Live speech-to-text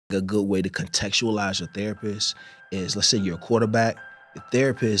A good way to contextualize your therapist is, let's say you're a quarterback, your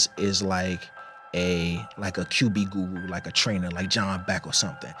therapist is like a QB guru, like a trainer, like John Beck or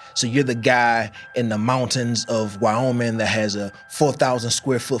something. So you're the guy in the mountains of Wyoming that has a 4,000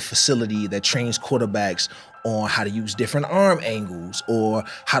 square foot facility that trains quarterbacks on how to use different arm angles, or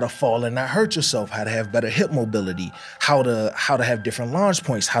how to fall and not hurt yourself, how to have better hip mobility, how to have different launch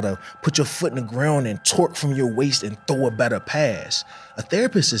points, how to put your foot in the ground and torque from your waist and throw a better pass. A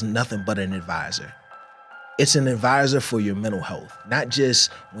therapist is nothing but an advisor. It's an advisor for your mental health, not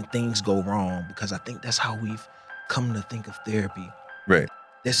just when things go wrong, because I think that's how we've come to think of therapy. Right.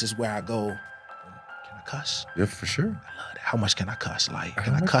 This is where I go, can I cuss? Yeah, for sure. I love that. How much can I cuss? Like,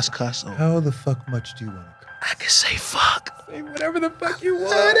 can I cuss? Or, how the fuck much do you want to cuss? I can say fuck. Say whatever the fuck you want.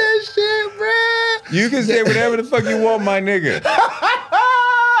 That shit, bruh. You can say whatever the fuck you want, my nigga.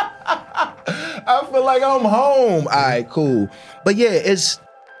 I feel like I'm home. All right, cool. But yeah, it's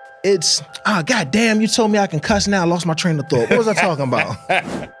goddamn, you told me I can cuss now. I lost my train of thought. What was I talking about?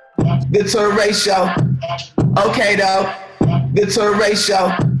 Good to a ratio. Okay, though. Good to a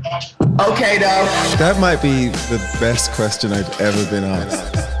ratio. Okay, though. That might be the best question I've ever been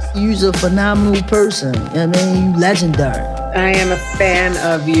asked. You're a phenomenal person. I mean, you legendary. I am a fan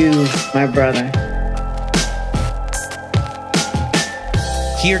of you, my brother.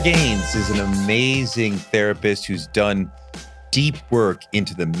 Kier Gaines is an amazing therapist who's done deep work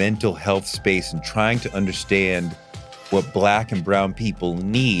into the mental health space and trying to understand what Black and brown people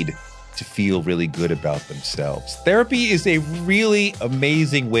need to feel really good about themselves. Therapy is a really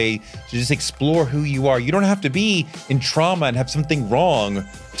amazing way to just explore who you are. You don't have to be in trauma and have something wrong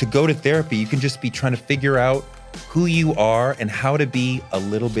to go to therapy. You can just be trying to figure out who you are and how to be a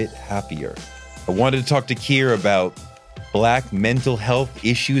little bit happier. I wanted to talk to Kier about Black mental health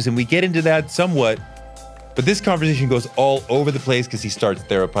issues, and we get into that somewhat, but this conversation goes all over the place because he starts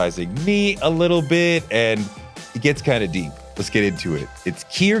therapizing me a little bit, and it gets kind of deep. Let's get into it. It's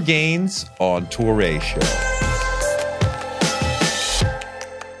Kier Gaines on Touré Show.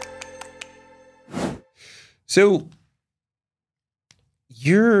 So,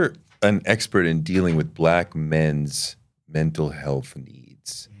 you're an expert in dealing with Black men's mental health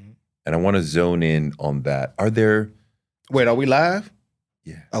needs. Mm-hmm. And I want to zone in on that. Wait, are we live?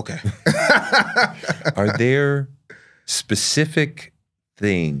 Yeah. Okay. Are there specific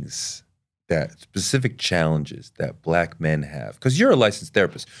specific challenges that Black men have? Because you're a licensed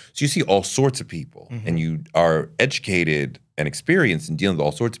therapist, so you see all sorts of people, mm-hmm. and you are educated and experienced in dealing with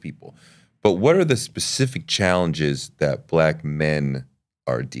all sorts of people. But what are the specific challenges that Black men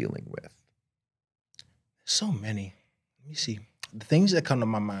are dealing with? So many. Let me see. The things that come to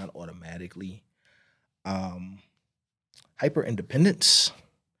my mind automatically, hyper-independence,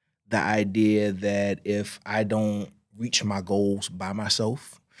 the idea that if I don't reach my goals by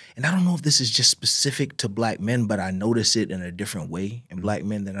myself, and I don't know if this is just specific to Black men, but I notice it in a different way in Black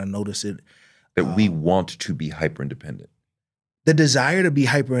men than I notice it. That we want to be hyper-independent. The desire to be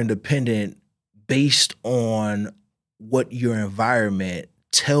hyper-independent based on what your environment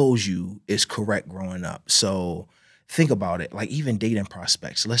tells you is correct growing up. So think about it, like even dating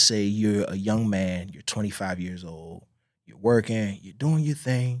prospects. Let's say you're a young man, you're 25 years old, you're working, you're doing your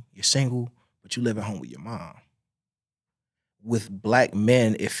thing, you're single, but you live at home with your mom. With Black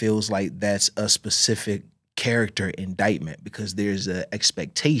men, it feels like that's a specific character indictment because there's an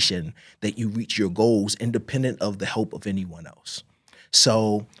expectation that you reach your goals independent of the help of anyone else.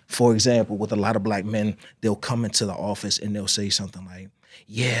 So, for example, with a lot of Black men, they'll come into the office and they'll say something like,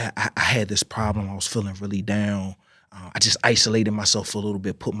 yeah, I had this problem. I was feeling really down. I just isolated myself for a little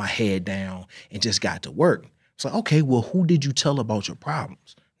bit, put my head down, and just got to work. It's like, okay, well, who did you tell about your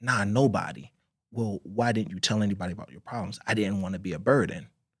problems? Nah, nobody. Well, why didn't you tell anybody about your problems? I didn't want to be a burden.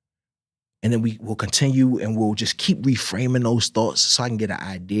 And then we will continue and we'll just keep reframing those thoughts so I can get an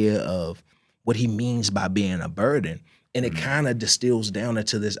idea of what he means by being a burden. And it kind of distills down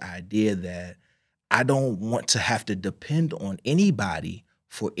into this idea that I don't want to have to depend on anybody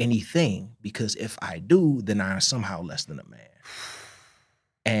for anything, because if I do, then I'm somehow less than a man.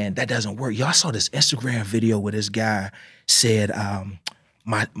 And that doesn't work. Y'all saw this Instagram video where this guy said,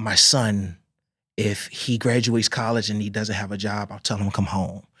 my son, if he graduates college and he doesn't have a job, I'll tell him to come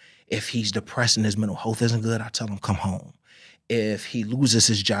home. If he's depressed and his mental health isn't good, I'll tell him come home. If he loses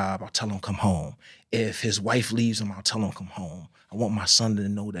his job, I'll tell him come home. If his wife leaves him, I'll tell him come home. I want my son to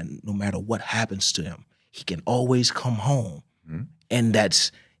know that no matter what happens to him, he can always come home. Mm-hmm. And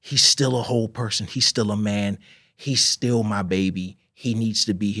he's still a whole person. He's still a man. He's still my baby. He needs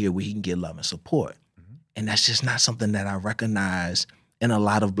to be here where he can get love and support. Mm-hmm. And that's just not something that I recognize in a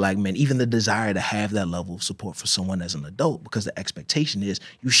lot of Black men, even the desire to have that level of support for someone as an adult, because the expectation is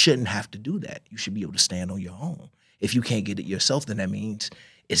you shouldn't have to do that. You should be able to stand on your own. If you can't get it yourself, then that means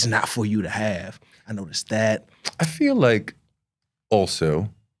it's not for you to have. I noticed that. I feel like also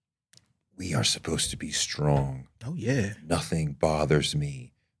we are supposed to be strong. Oh, yeah. Nothing bothers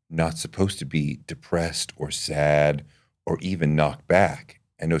me. Not supposed to be depressed or sad or even knocked back.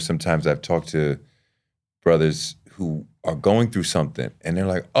 I know sometimes I've talked to brothers who are going through something and they're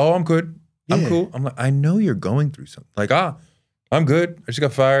like, oh, I'm good. I'm cool. I'm like, I know you're going through something. Like, I'm good. I just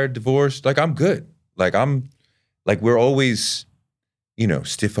got fired, divorced. Like, I'm good. Like, we're always,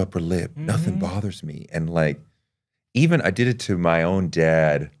 stiff upper lip. Mm-hmm. Nothing bothers me. And like, even I did it to my own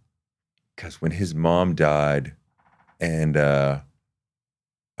dad because when his mom died and I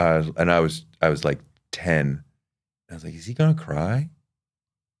was like 10, I was like, is he gonna cry?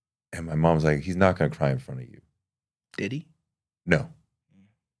 And my mom was like, he's not gonna cry in front of you. Did he? No.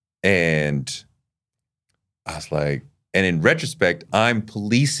 And I was like, and in retrospect, I'm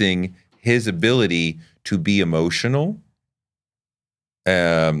policing his ability to be emotional.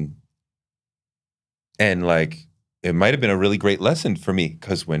 And like, it might have been a really great lesson for me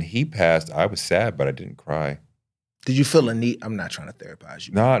because when he passed, I was sad, but I didn't cry. Did you feel a need? I'm not trying to therapize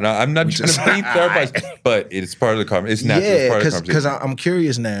you. No, I'm not trying to be therapized, but it's part of the conversation. It's natural. Yeah, it's part of the conversation. Because I'm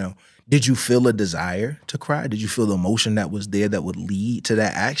curious now. Did you feel a desire to cry? Did you feel the emotion that was there that would lead to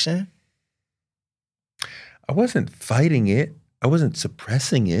that action? I wasn't fighting it. I wasn't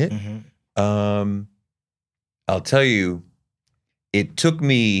suppressing it. Mm-hmm. I'll tell you, it took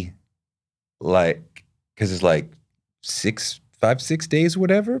me because it's like 6 days,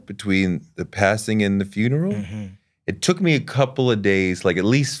 whatever, between the passing and the funeral. Mm-hmm. It took me a couple of days, like at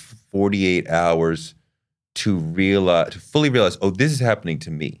least 48 hours to fully realize, oh, this is happening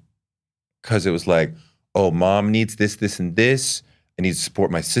to me. Because it was like, oh, mom needs this, this, and this. I need to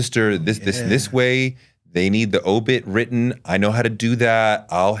support my sister this, and this way. They need the obit written. I know how to do that.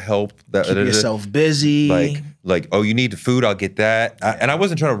 I'll help. Keep yourself busy. Like, oh, you need the food. I'll get that. And I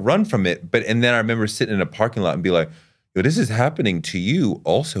wasn't trying to run from it. And then I remember sitting in a parking lot and be like, yo, this is happening to you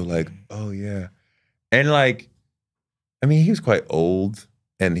also. Like, oh, yeah. And like, I mean, he was quite old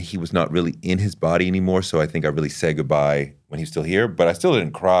and he was not really in his body anymore. So I think I really said goodbye when he was still here. But I still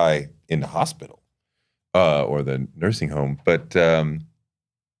didn't cry in the hospital or the nursing home. But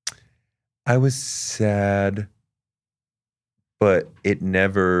I was sad, but it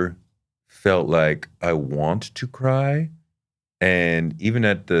never felt like I want to cry. And even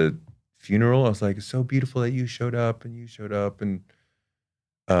at the funeral, I was like, it's so beautiful that you showed up and you showed up. And,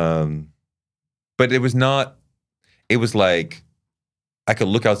 but it was not, it was like, I could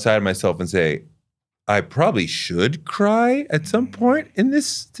look outside of myself and say, I probably should cry at some point in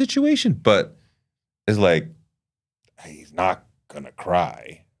this situation, but it's like, he's not gonna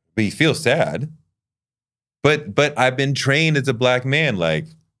cry. But he feels sad. But I've been trained as a Black man, like,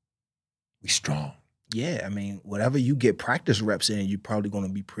 we strong. Yeah, I mean, whatever you get practice reps in, you're probably going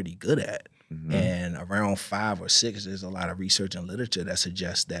to be pretty good at. Mm-hmm. And around 5 or 6, there's a lot of research and literature that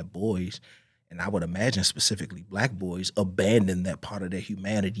suggests that boys, and I would imagine specifically Black boys, abandon that part of their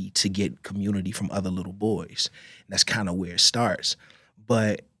humanity to get community from other little boys. And that's kind of where it starts.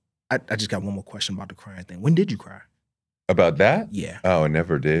 But I just got one more question about the crying thing. When did you cry? About that? Yeah. Oh, I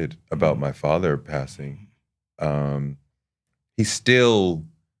never did. About my father passing. I still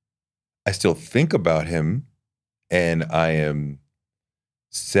think about him, and I am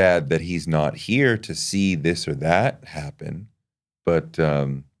sad that he's not here to see this or that happen. But I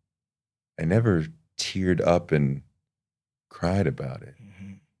never teared up and cried about it.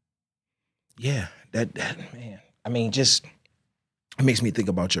 Mm-hmm. Yeah, that man. I mean, just it makes me think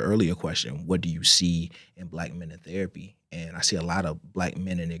about your earlier question. What do you see in Black men in therapy? And I see a lot of Black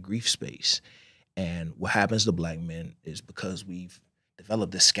men in their grief space. And what happens to Black men is because we've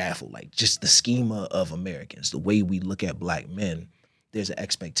developed this scaffold, like just the schema of Americans, the way we look at Black men, there's an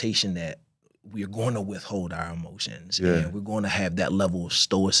expectation that we're going to withhold our emotions and we're going to have that level of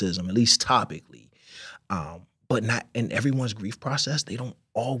stoicism, at least topically. But not in everyone's grief process, they don't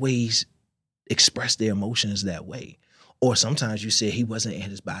always express their emotions that way. Or sometimes you say he wasn't in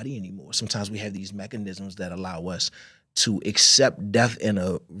his body anymore. Sometimes we have these mechanisms that allow us to accept death in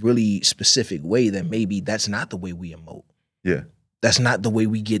a really specific way that maybe that's not the way we emote. Yeah. That's not the way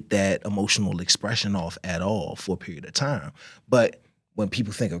we get that emotional expression off at all for a period of time. But when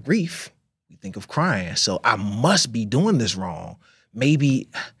people think of grief, we think of crying. So I must be doing this wrong. Maybe,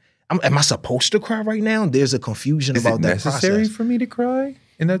 am I supposed to cry right now? There's a confusion about that process. Is it necessary for me to cry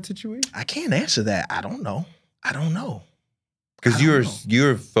in that situation? I can't answer that. I don't know. Because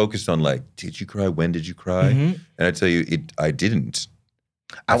you're focused on like, did you cry? When did you cry? Mm-hmm. And I tell you, I didn't.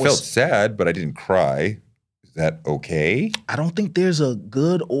 I felt sad, but I didn't cry. Is that okay? I don't think there's a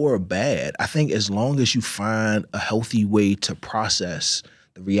good or a bad. I think as long as you find a healthy way to process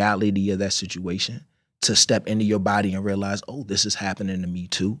the reality of that situation, to step into your body and realize, oh, this is happening to me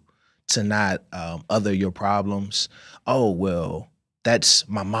too, to not other your problems. Oh, well, that's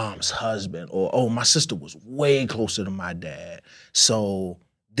my mom's husband, or oh, my sister was way closer to my dad, so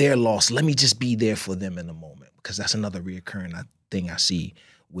they're lost. Let me just be there for them in the moment, because that's another reoccurring thing I see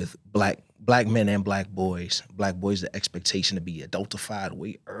with black men and black boys. Black boys, the expectation to be adultified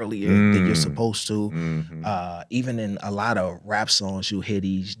way earlier than you're supposed to. Even in a lot of rap songs, you'll hear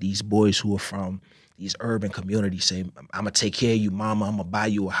these boys who are from these urban communities say, I'm gonna take care of you, mama, I'm gonna buy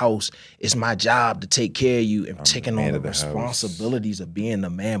you a house. It's my job to take care of you, and I'm taking the on man the of the house. responsibilities of being the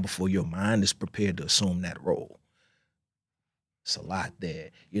man before your mind is prepared to assume that role. It's a lot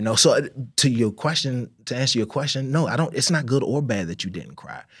there, you know. So to answer your question, no, it's not good or bad that you didn't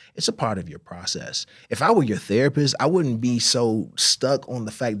cry. It's a part of your process. If I were your therapist, I wouldn't be so stuck on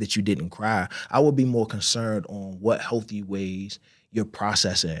the fact that you didn't cry. I would be more concerned on what healthy ways you're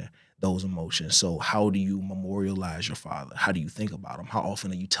processing those emotions. So how do you memorialize your father? How do you think about him? How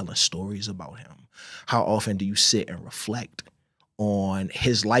often are you telling stories about him? How often do you sit and reflect on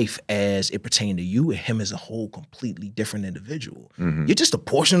his life as it pertained to you and him as a whole completely different individual? You're just a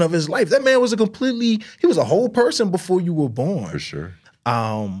portion of his life. That man was he was a whole person before you were born. For sure.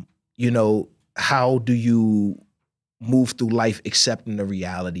 You know, how do you move through life accepting the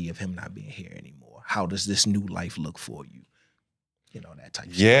reality of him not being here anymore? How does this new life look for you? You know, that type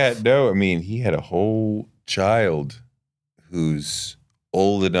of stuff. Yeah, no, I mean, he had a whole child who's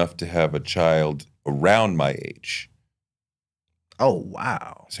old enough to have a child around my age. Oh,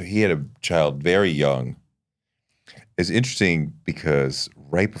 wow. So he had a child very young. It's interesting because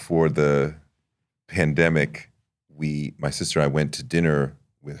right before the pandemic, my sister and I went to dinner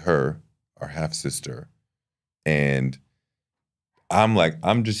with her, our half-sister, and I'm like,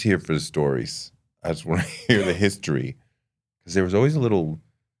 I'm just here for the stories. I just want to hear the history. Because there was always a little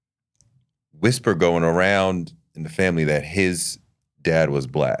whisper going around in the family that his dad was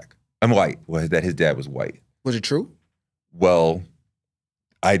black. I'm white. Well, that his dad was white. Was it true? Well,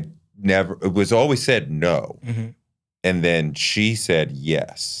 it was always said no. And then she said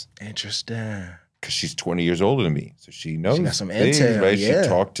yes. Interesting. Because she's 20 years older than me. So she knows She got some things, intel, right? yeah. She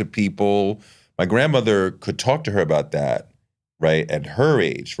talked to people. My grandmother could talk to her about that, right? At her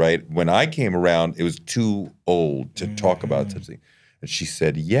age, right? When I came around, it was too old to talk about such thing. And she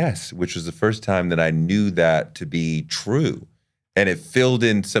said yes, which was the first time that I knew that to be true. And it filled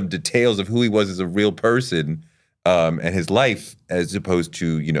in some details of who he was as a real person and his life, as opposed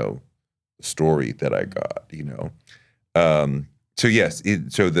to, you know, the story that I got, you know. So yes,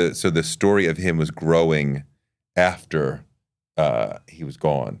 so the story of him was growing after he was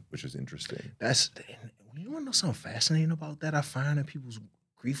gone, which was interesting. You want to know something fascinating about that? I find in people's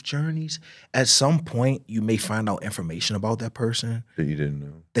grief journeys, at some point you may find out information about that person That you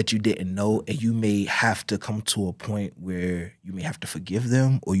didn't know. and you may have to come to a point where you may have to forgive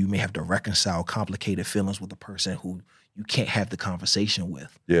them, or you may have to reconcile complicated feelings with a person who you can't have the conversation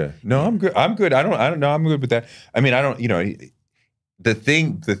with. Yeah. No, I'm good. I'm good. I don't know. I'm good with that. I mean, I don't, you know, the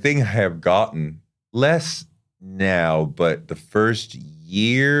thing I have gotten less now, but the first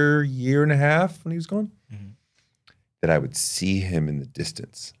year and a half when he was gone, that I would see him in the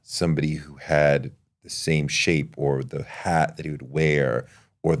distance, somebody who had the same shape or the hat that he would wear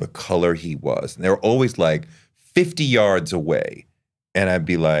or the color he was. And they were always like 50 yards away. And I'd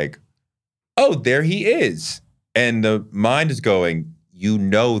be like, oh, there he is. And the mind is going, you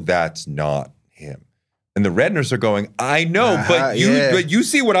know that's not him. And the Redners are going, I know, but you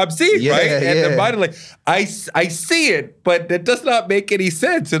see what I'm seeing, right? And the mind is like, I see it, but that does not make any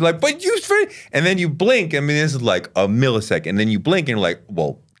sense. And like, but and then you blink. I mean, this is like a millisecond. And then you blink and you're like,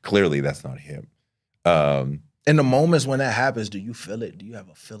 well, clearly that's not him. In the moments when that happens, do you feel it? Do you have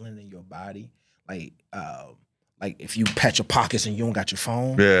a feeling in your body? Like if you pat your pockets and you don't got your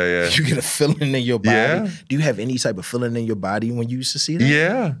phone, you get a feeling in your body. Yeah. Do you have any type of feeling in your body when you used to see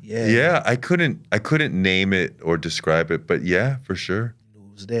that? Yeah. I couldn't name it or describe it, but yeah, for sure. It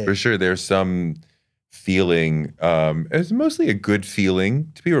was there. For sure, there's some feeling. It's mostly a good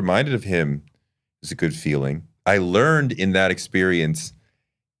feeling. To be reminded of him is a good feeling. I learned in that experience,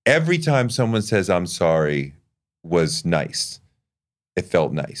 every time someone says I'm sorry was nice. It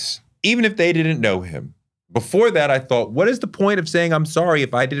felt nice, even if they didn't know him. Before that, I thought, what is the point of saying I'm sorry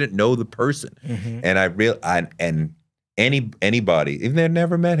if I didn't know the person? And anybody, even if they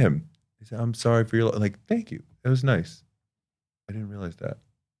never met him, they said, I'm sorry for your, like, thank you. It was nice. I didn't realize that.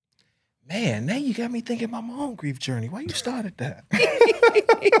 Man, now you got me thinking about my own grief journey. Why you started that?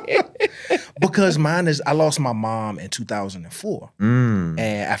 Because I lost my mom in 2004. And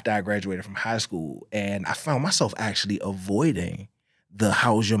after I graduated from high school, and I found myself actually avoiding the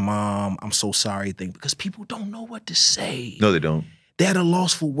 "how's your mom? I'm so sorry" thing, because people don't know what to say. No, they don't. They're at a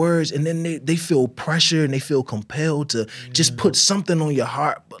loss for words, and then they feel pressure and they feel compelled to just put something on your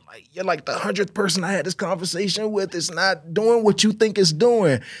heart. But like, you're like the 100th person I had this conversation with. It's not doing what you think it's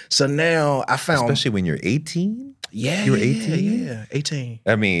doing. So now I found, especially when you're 18. Yeah, you were 18. Yeah, 18.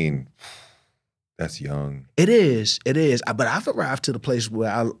 I mean, that's young. It is. But I've arrived to the place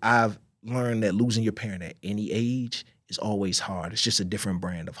where I've learned that losing your parent at any age is always hard. It's just a different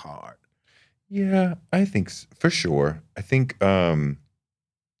brand of hard. Yeah, I think for sure. I think,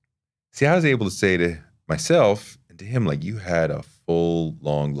 see, I was able to say to myself and to him, like, you had a full,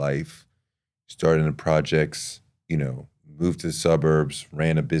 long life, started in projects, you know, moved to the suburbs,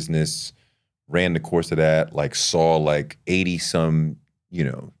 ran a business, ran the course of that, like saw like 80 some, you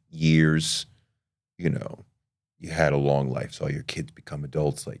know, years, you know, you had a long life, saw your kids become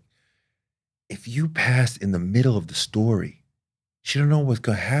adults. Like, if you passed in the middle of the story, she don't know what's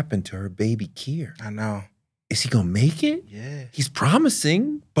going to happen to her baby Kier. I know. Is he going to make it? Yeah. He's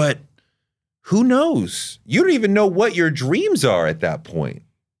promising, but who knows? You don't even know what your dreams are at that point.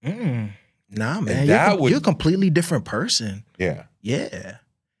 Nah, man. You're a completely different person. Yeah. Yeah.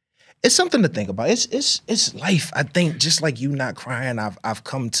 It's something to think about. It's life. I think just like you not crying, I've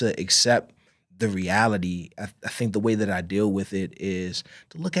come to accept the reality. I think the way that I deal with it is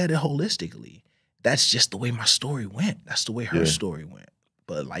to look at it holistically. That's just the way my story went. That's the way her story went.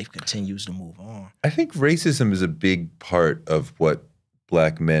 But life continues to move on. I think racism is a big part of what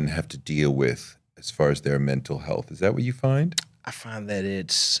Black men have to deal with as far as their mental health. Is that what you find? I find that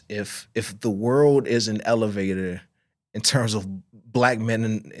it's, if the world is an elevator in terms of Black men,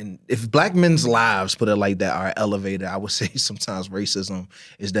 and if Black men's lives, put it like that, are an elevator, I would say sometimes racism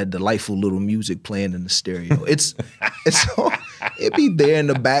is that delightful little music playing in the stereo. It be there in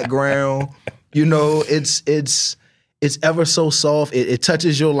the background. You know, it's ever so soft. It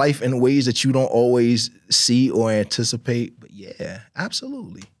touches your life in ways that you don't always see or anticipate. But yeah,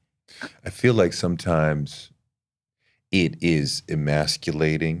 absolutely. I feel like sometimes it is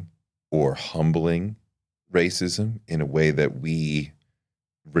emasculating or humbling racism in a way that we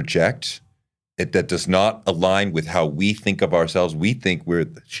reject. That does not align with how we think of ourselves. We think we're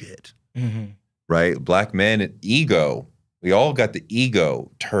the shit, right? Black men, ego. We all got the ego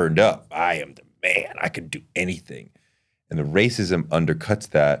turned up. I am the man. I can do anything. And the racism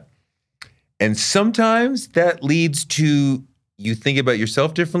undercuts that. And sometimes that leads to you think about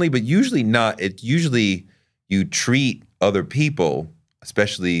yourself differently, but usually not. It usually you treat other people,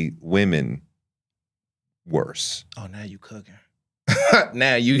 especially women, worse. Oh, now you cooking.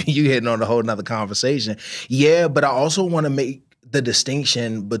 Now you hitting on a whole nother conversation. Yeah, but I also want to make the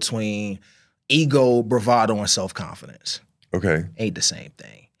distinction between ego, bravado, and self-confidence. Okay. Ain't the same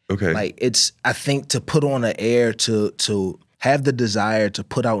thing. Okay. Like, it's, I think, to put on an air, to have the desire to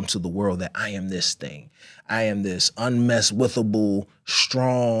put out into the world that I am this thing. I am this unmesswithable,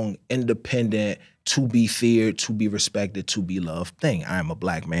 strong, independent, to be feared, to be respected, to be loved thing. I am a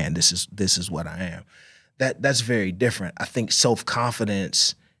Black man. This is what I am. That's very different. I think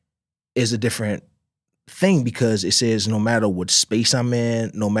self-confidence is a different thing because it says no matter what space I'm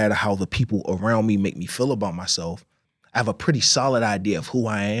in, no matter how the people around me make me feel about myself, I have a pretty solid idea of who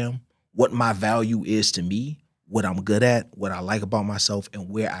I am, what my value is to me, what I'm good at, what I like about myself, and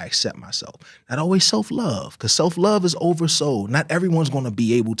where I accept myself. Not always self-love, because self-love is oversold. Not everyone's going to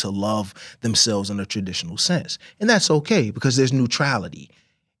be able to love themselves in a traditional sense. And that's okay, because there's neutrality.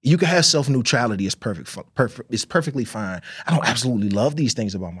 You can have self-neutrality. It's it's perfectly fine. I don't absolutely love these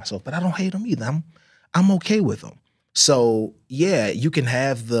things about myself, but I don't hate them either. I'm okay with them. So yeah, you can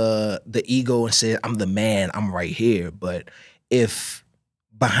have the ego and say, I'm the man, I'm right here. But if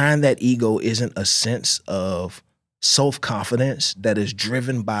behind that ego isn't a sense of self-confidence that is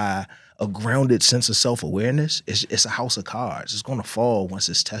driven by a grounded sense of self-awareness, it's a house of cards. It's going to fall once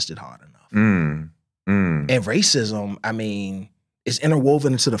it's tested hard enough. And racism, I mean, is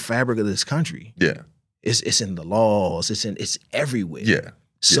interwoven into the fabric of this country. Yeah. It's in the laws. It's everywhere. Yeah.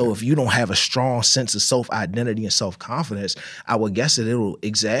 So if you don't have a strong sense of self-identity and self-confidence, I would guess that it'll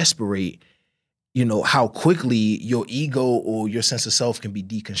exasperate, you know, how quickly your ego or your sense of self can be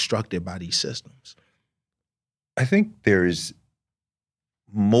deconstructed by these systems. I think there's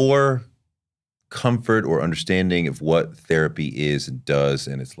more comfort or understanding of what therapy is and does,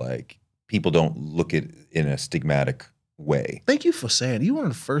 and it's like people don't look at it in a stigmatic way. Thank you for saying it. You're one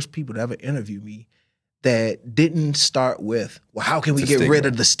of the first people to ever interview me that didn't start with, well, how can we It's get a rid stigma.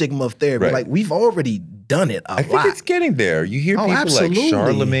 of the stigma of therapy? Right. Like, we've already done it a I think lot. it's getting there. You hear Oh, people absolutely. like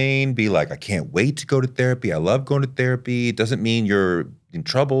Charlemagne be like, I can't wait to go to therapy. I love going to therapy. It doesn't mean you're in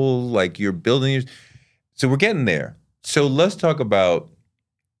trouble, like you're building your... So we're getting there. So let's talk about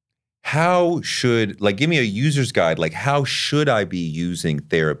how should, like, give me a user's guide. Like, how should I be using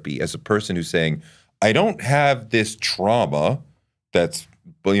therapy as a person who's saying, I don't have this trauma that's,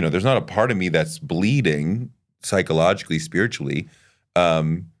 well, you know, there's not a part of me that's bleeding psychologically, spiritually.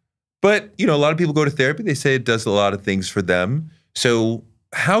 But, you know, a lot of people go to therapy. They say it does a lot of things for them. So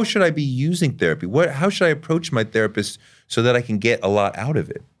how should I be using therapy? How should I approach my therapist so that I can get a lot out of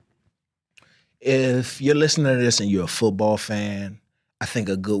it? If you're listening to this and you're a football fan, I think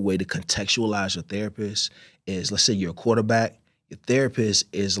a good way to contextualize your therapist is, let's say you're a quarterback, your therapist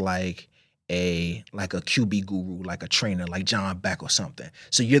is like a QB guru, like a trainer, like John Beck or something.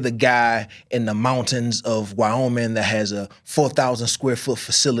 So you're the guy in the mountains of Wyoming that has a 4,000 square foot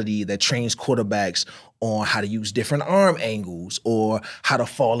facility that trains quarterbacks on how to use different arm angles, or how to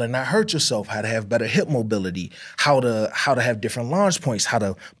fall and not hurt yourself, how to have better hip mobility, how to have different launch points, how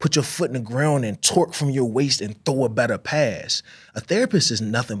to put your foot in the ground and torque from your waist and throw a better pass. A therapist is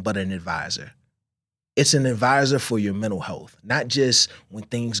nothing but an advisor. It's an advisor for your mental health, not just when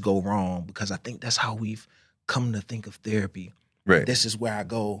things go wrong, because I think that's how we've come to think of therapy. Right. This is where I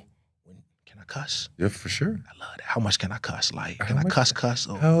go. Can I cuss? Yeah, for sure. I love that. How much can I cuss? Like, How can I much- cuss?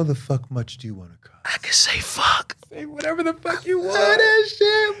 Or How the fuck much do you want to cuss? I can say fuck. Say whatever the fuck you want. That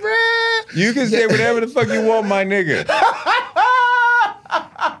shit, bruh. You can say whatever the fuck you want, my nigga.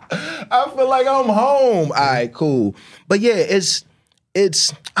 I feel like I'm home. All right, cool. But yeah, it's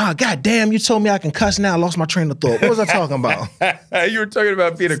God damn, you told me I can cuss now. I lost my train of thought. What was I talking about? You were talking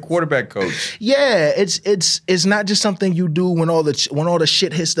about being a quarterback coach. Yeah, it's not just something you do when all the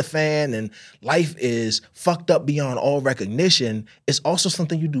shit hits the fan and life is fucked up beyond all recognition. It's also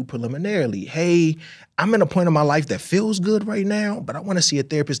something you do preliminarily. Hey, I'm in a point in my life that feels good right now, but I want to see a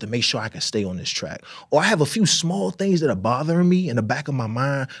therapist to make sure I can stay on this track. Or I have a few small things that are bothering me in the back of my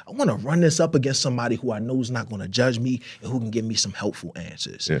mind. I want to run this up against somebody who I know is not going to judge me and who can give me some helpful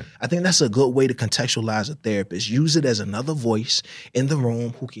answers. Yeah. I think that's a good way to contextualize a therapist. Use it as another voice in the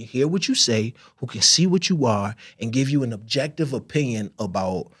room who can hear what you say, who can see what you are, and give you an objective opinion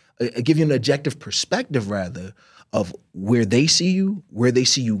about, give you an objective perspective rather, of where they see you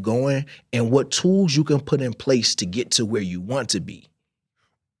going, and what tools you can put in place to get to where you want to be.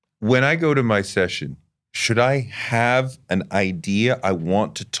 When I go to my session, should I have an idea? I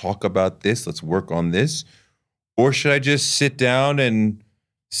want to talk about this. Let's work on this. Or should I just sit down and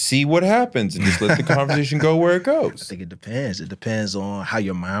see what happens and just let the conversation go where it I goes? think it depends. It depends on how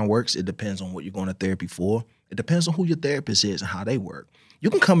your mind works. It depends on what you're going to therapy for. It depends on who your therapist is and how they work. You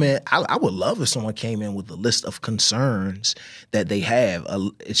can come in. I would love if someone came in with a list of concerns that they have.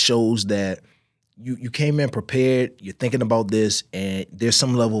 It shows that you came in prepared, you're thinking about this, and there's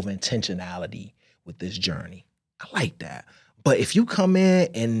some level of intentionality with this journey. I like that. But if you come in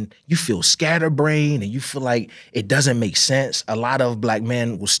and you feel scatterbrained and you feel like it doesn't make sense, a lot of black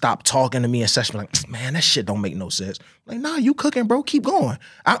men will stop talking to me in session like, man, that shit don't make no sense. Like, nah, you cooking, bro. Keep going.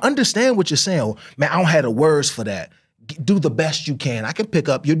 I understand what you're saying. Oh, man, I don't have the words for that. Do the best you can. I can pick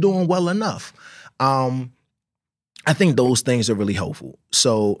up. You're doing well enough. I think those things are really helpful.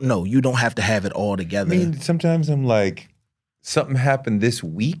 So, no, you don't have to have it all together. I mean, sometimes I'm like, something happened this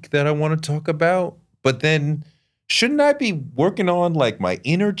week that I want to talk about, but then shouldn't I be working on like my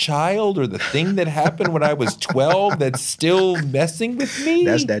inner child or the thing that happened when I was 12 that's still messing with me?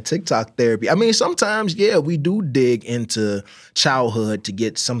 That's that TikTok therapy. I mean, sometimes, yeah, we do dig into childhood to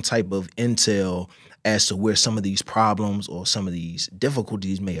get some type of intel as to where some of these problems or some of these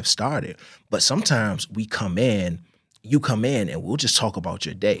difficulties may have started. But sometimes you come in and we'll just talk about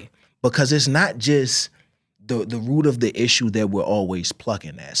your day, because it's not just the root of the issue that we're always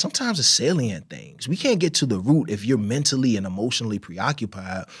plucking at. Sometimes it's salient things. We can't get to the root if you're mentally and emotionally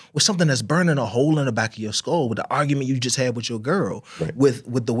preoccupied with something that's burning a hole in the back of your skull, with the argument you just had with your girl, Right.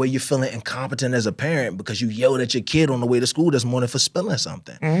 with the way you're feeling incompetent as a parent because you yelled at your kid on the way to school this morning for spilling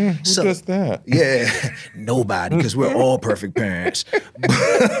something. Who does that? Yeah, nobody, because we're all perfect parents.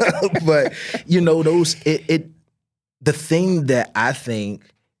 But you know, the thing that I think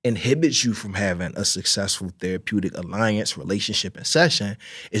inhibits you from having a successful therapeutic alliance, relationship, and session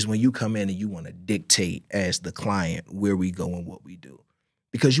is when you come in and you want to dictate as the client where we go and what we do.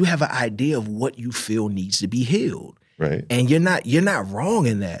 Because you have an idea of what you feel needs to be healed. Right. And you're not wrong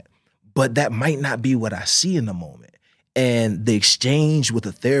in that, but that might not be what I see in the moment. And the exchange with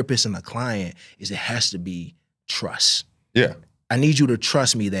a therapist and a client is it has to be trust. Yeah. I need you to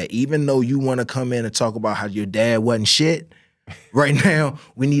trust me that even though you want to come in and talk about how your dad wasn't shit, right now,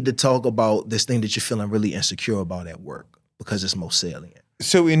 we need to talk about this thing that you're feeling really insecure about at work because it's most salient.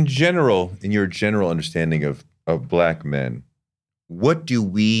 So in general, in your general understanding of Black men, what do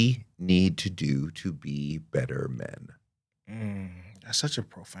we need to do to be better men? That's such a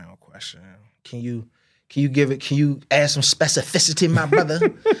profound question. Can you add some specificity, my brother?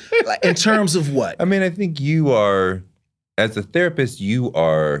 Like in terms of what? I mean, I think you are, as a therapist, you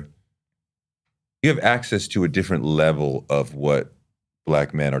have access to a different level of what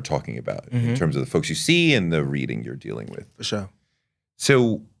Black men are talking about in terms of the folks you see and the reading you're dealing with. For sure.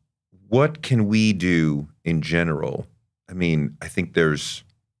 So what can we do in general? I mean, I think there's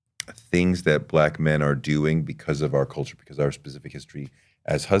things that Black men are doing because of our culture, because of our specific history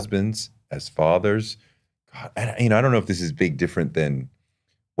as husbands, as fathers. God, I don't know if this is big different than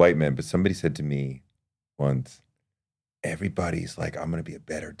white men, but somebody said to me once, everybody's like, I'm going to be a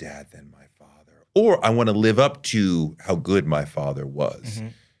better dad than my father, or I want to live up to how good my father was.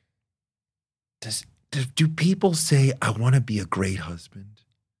 Do people say, I want to be a great husband?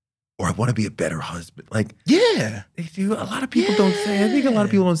 Or I want to be a better husband? Like, yeah. They do. A lot of people don't say, I think a lot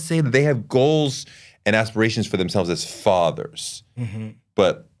of people don't say that they have goals and aspirations for themselves as fathers.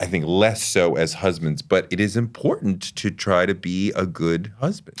 But I think less so as husbands. But it is important to try to be a good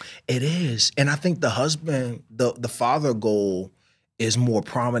husband. It is. And I think the husband, the father goal is more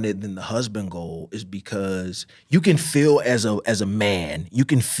prominent than the husband goal, is because you can feel as a man, you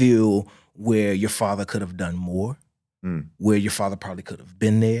can feel where your father could have done more, where your father probably could have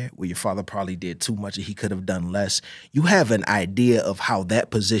been there, where your father probably did too much and he could have done less. You have an idea of how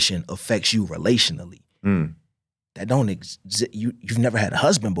that position affects you relationally. That don't exist. You've never had a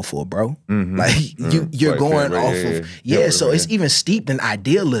husband before, bro. Like you're going off of so it's even steeped in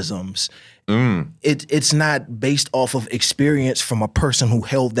idealisms. It's not based off of experience from a person who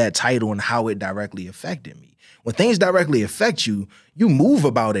held that title and how it directly affected me. When things directly affect you, you move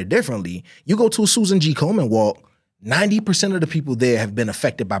about it differently. You go to a Susan G. Komen walk, 90% of the people there have been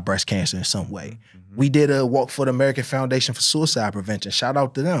affected by breast cancer in some way. We did a walk for the American Foundation for Suicide Prevention. Shout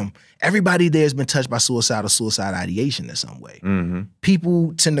out to them. Everybody there has been touched by suicide or suicide ideation in some way.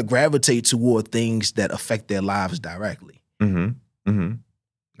 People tend to gravitate toward things that affect their lives directly. I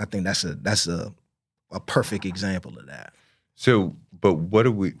think that's a perfect example of that. So, but what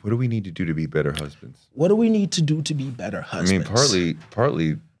do we need to do to be better husbands? What do we need to do to be better husbands? I mean,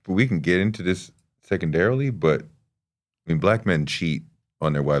 partly, but we can get into this secondarily, but I mean, Black men cheat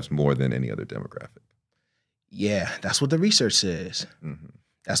on their wives more than any other demographic. Yeah, that's what the research says.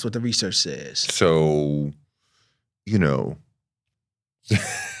 That's what the research says. So, you know,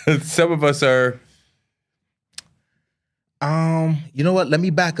 some of us are. You know what? Let me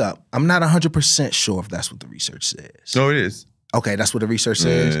back up. I'm not 100% sure if that's what the research says. No, it is. Okay, that's what the research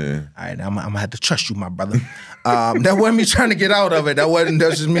says. All right, now I'm gonna have to trust you, my brother. That wasn't me trying to get out of it.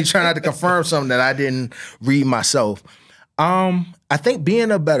 That's just me trying to confirm something that I didn't read myself. I think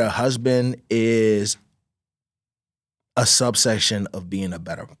being a better husband is a subsection of being a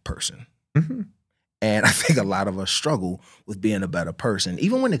better person. And I think a lot of us struggle with being a better person.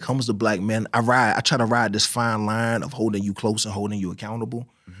 Even when it comes to Black men, I try to ride this fine line of holding you close and holding you accountable,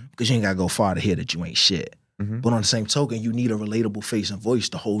 because you ain't gotta go far to hear that you ain't shit. But on the same token, you need a relatable face and voice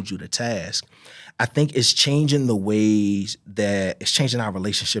to hold you to task. I think it's changing the ways that it's changing our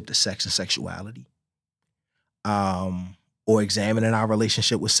relationship to sex and sexuality. Or examining our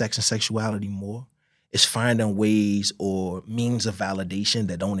relationship with sex and sexuality more. It's finding ways or means of validation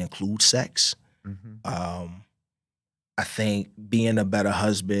that don't include sex. I think being a better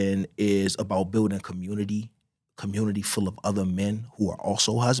husband is about building community full of other men who are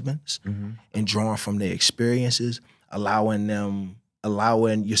also husbands, and drawing from their experiences, allowing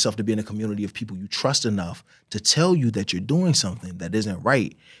yourself to be in a community of people you trust enough to tell you that you're doing something that isn't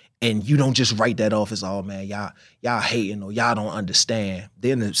right. And you don't just write that off as, oh man, y'all hating or y'all don't understand.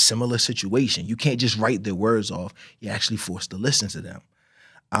 They're in a similar situation. You can't just write their words off. You're actually forced to listen to them.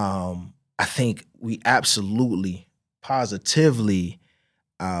 I think we absolutely, positively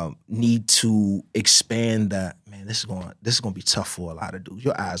need to expand that. Man, this is gonna be tough for a lot of dudes.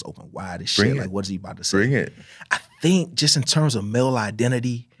 Your eyes open wide as shit. Like, what is he about to say? Bring it. I think just in terms of male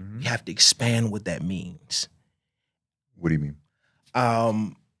identity, you have to expand what that means. What do you mean?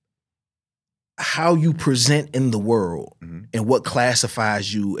 How you present in the world and what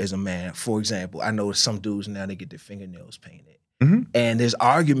classifies you as a man. For example, I know some dudes now, they get their fingernails painted. And there's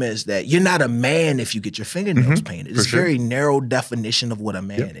arguments that you're not a man if you get your fingernails painted. It's a very narrow definition of what a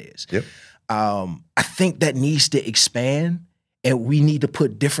man is. I think that needs to expand, and we need to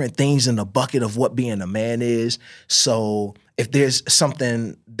put different things in the bucket of what being a man is. So if there's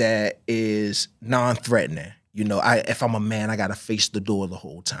something that is non-threatening, you know, if I'm a man, I gotta face the door the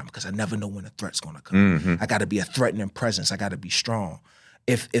whole time because I never know when a threat's gonna come. I gotta be a threatening presence. I gotta be strong.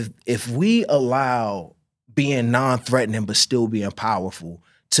 If we allow being non-threatening but still being powerful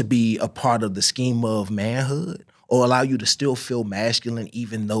to be a part of the scheme of manhood, or allow you to still feel masculine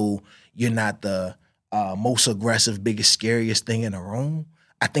even though you're not the most aggressive, biggest, scariest thing in the room,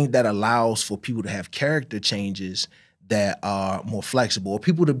 I think that allows for people to have character changes that are more flexible, or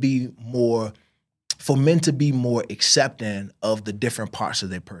people to be more, for men to be more accepting of the different parts of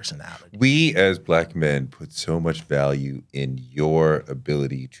their personality. We as Black men put so much value in your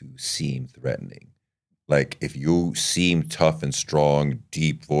ability to seem threatening. Like if you seem tough and strong,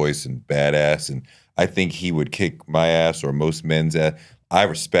 deep voice and badass, and I think he would kick my ass or most men's ass, I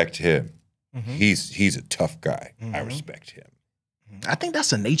respect him. He's a tough guy. I respect him. I think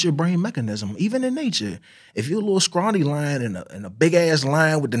that's a nature brain mechanism. Even in nature, if you're a little scrawny lion and a big ass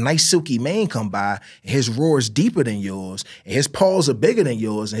lion with the nice silky mane come by, and his roar is deeper than yours, and his paws are bigger than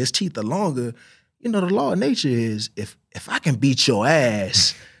yours, and his teeth are longer, you know, the law of nature is if I can beat your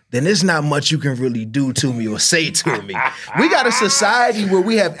ass, then there's not much you can really do to me or say to me. We got a society where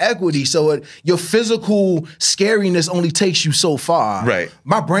we have equity, so your physical scariness only takes you so far. Right.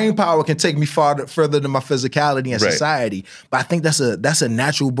 My brain power can take me further than my physicality and society. But I think that's a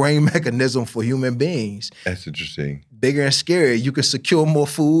natural brain mechanism for human beings. That's interesting. Bigger and scarier. You can secure more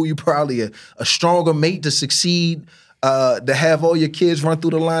food. You're probably a stronger mate to succeed, to have all your kids run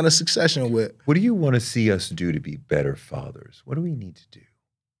through the line of succession with. What do you want to see us do to be better fathers? What do we need to do?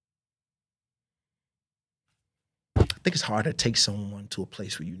 I think it's hard to take someone to a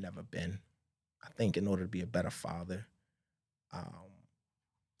place where you've never been. I think in order to be a better father,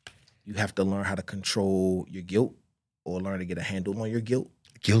 you have to learn how to control your guilt, or learn to get a handle on your guilt.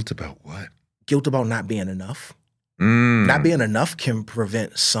 Guilt about what? Guilt about not being enough. Not being enough can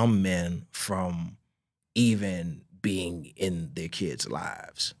prevent some men from even being in their kids'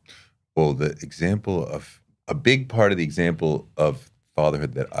 lives. Well, the example of, a big part of the example of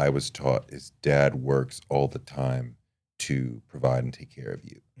fatherhood that I was taught is dad works all the time to provide and take care of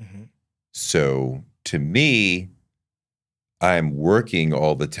you. So to me, I'm working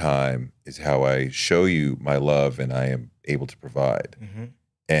all the time is how I show you my love and I am able to provide.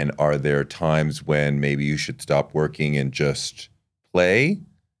 And are there times when maybe you should stop working and just play?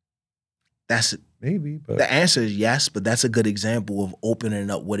 That's maybe, but the answer is yes, but that's a good example of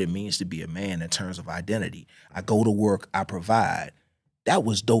opening up what it means to be a man in terms of identity. I go to work, I provide. That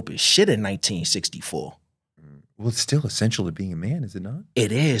was dope as shit in 1964. Well, it's still essential to being a man, is it not?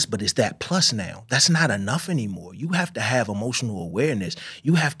 It is, but it's that plus now. That's not enough anymore. You have to have emotional awareness.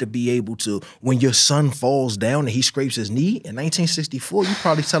 You have to be able to, when your son falls down and he scrapes his knee, in 1964, you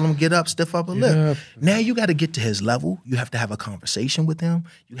probably tell him, get up, stiff up a lip. Now you got to get to his level. You have to have a conversation with him.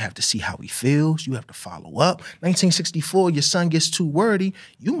 You have to see how he feels. You have to follow up. 1964, your son gets too wordy,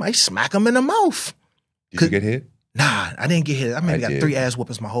 you might smack him in the mouth. Did you get hit? Nah, I didn't get hit. I got 3 ass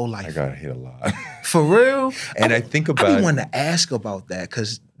whoopings my whole life. I got hit a lot. For real? And I think about, I be wanting to ask about that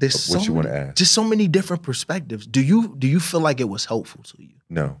because there's just so many different perspectives. Do you feel like it was helpful to you?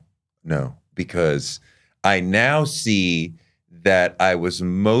 No, because I now see that I was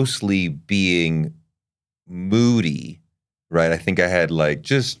mostly being moody, right? I think I had like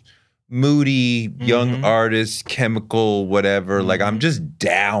just moody, young artist, chemical, whatever. Like I'm just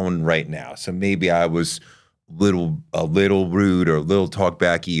down right now. So maybe I was a little rude or a little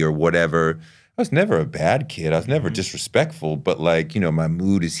talkbacky or whatever. I was never a bad kid. I was never disrespectful, but like, you know, my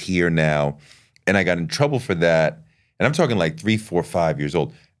mood is here now. And I got in trouble for that. And I'm talking like 3, 4, 5 years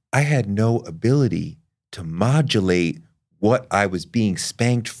old. I had no ability to modulate what I was being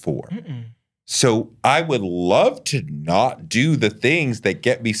spanked for. So I would love to not do the things that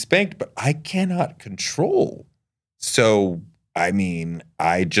get me spanked, but I cannot control. So I mean,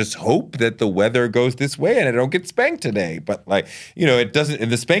 I just hope that the weather goes this way and I don't get spanked today. But like, you know, it doesn't,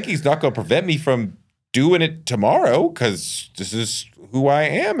 and the spanking's not going to prevent me from doing it tomorrow because this is who I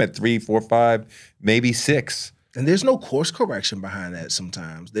am at 3, 4, 5, maybe 6. And there's no course correction behind that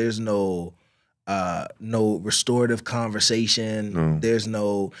sometimes. There's no restorative conversation. There's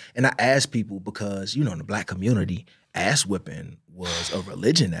no, and I ask people because, you know, in the Black community, ass whipping was a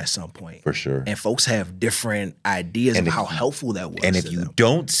religion at some point. For sure. And folks have different ideas of how helpful that was. And if you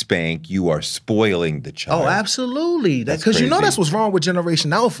don't spank, you are spoiling the child. Oh, absolutely. Because you know that's what's wrong with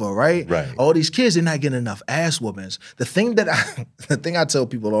Generation Alpha, right? Right. All these kids, they're not getting enough ass whoopings. The thing I tell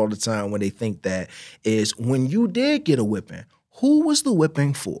people all the time when they think that is when you did get a whipping, who was the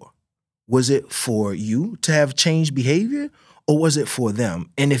whipping for? Was it for you to have changed behavior? or was it for them?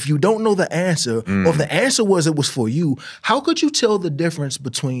 And if you don't know the answer, or if the answer was it was for you, how could you tell the difference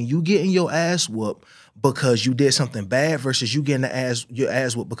between you getting your ass whooped because you did something bad versus you getting your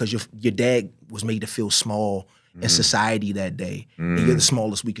ass whooped because your dad was made to feel small in society that day, and you're the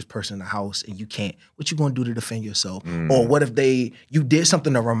smallest, weakest person in the house, and you can't, what you gonna do to defend yourself? Or what if you did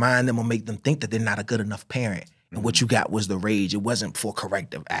something to remind them or make them think that they're not a good enough parent, and what you got was the rage. It wasn't for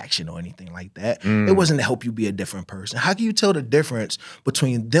corrective action or anything like that. It wasn't to help you be a different person. How can you tell the difference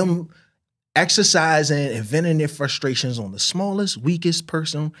between them exercising and venting their frustrations on the smallest, weakest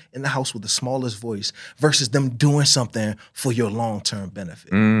person in the house with the smallest voice versus them doing something for your long-term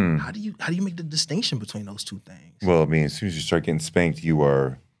benefit? How do you make the distinction between those two things? Well, I mean, as soon as you start getting spanked, you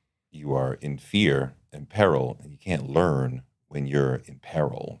are in fear and peril, and you can't learn when you're in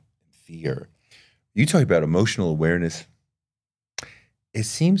peril and fear. You talk about emotional awareness. It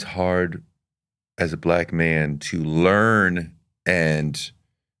seems hard as a Black man to learn and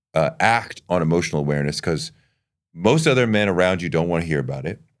act on emotional awareness because most other men around you don't want to hear about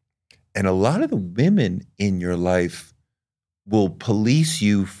it. And a lot of the women in your life will police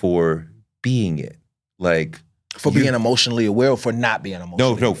you for being it. Like for being emotionally aware or for not being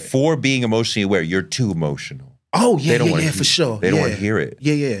emotionally aware? No, for being emotionally aware. You're too emotional. Oh, yeah, for sure. They don't want to hear it.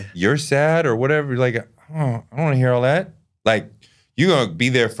 Yeah. You're sad or whatever. You're like, oh, I don't want to hear all that. Like, you're going to be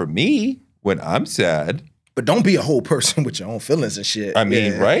there for me when I'm sad. But don't be a whole person with your own feelings and shit. I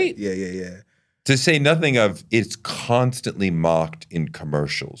mean, right? Yeah. To say nothing of, it's constantly mocked in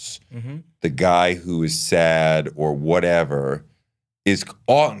commercials. The guy who is sad or whatever is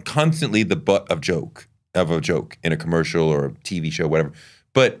constantly the butt of a joke in a commercial or a TV show, whatever.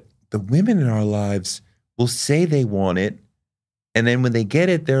 But the women in our lives will say they want it, and then when they get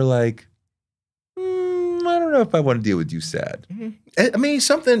it, they're like, I don't know if I want to deal with you sad. I mean,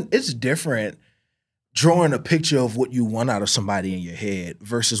 it's different drawing a picture of what you want out of somebody in your head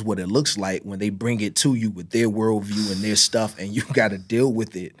versus what it looks like when they bring it to you with their worldview and their stuff, and you got to deal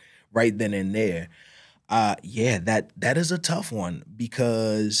with it right then and there. That is a tough one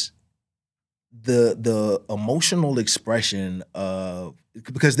because the emotional expression of,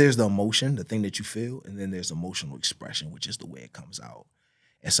 because there's the emotion, the thing that you feel, and then there's emotional expression, which is the way it comes out.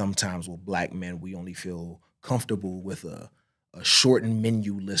 And sometimes with Black men, we only feel comfortable with a shortened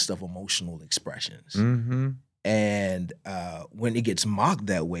menu list of emotional expressions. And when it gets mocked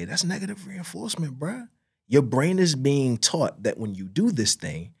that way, that's negative reinforcement, bruh. Your brain is being taught that when you do this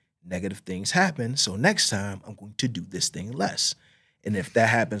thing, negative things happen. So next time, I'm going to do this thing less. And if that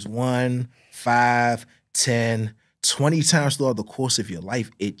happens 1, 5, 10, 20 times throughout the course of your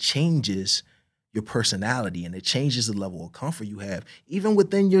life, it changes your personality and it changes the level of comfort you have, even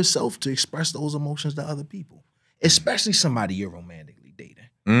within yourself, to express those emotions to other people, especially somebody you're romantically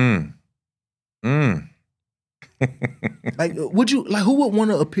dating. Like, who would want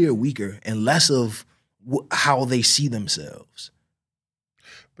to appear weaker and less of how they see themselves?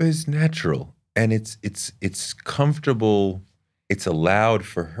 But it's natural and it's comfortable. It's allowed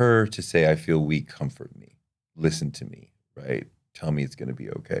for her to say, I feel weak, comfort me, listen to me, right? Tell me it's going to be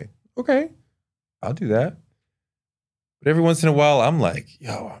okay. Okay, I'll do that. But every once in a while, I'm like,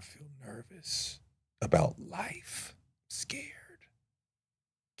 yo, I feel nervous about life, scared.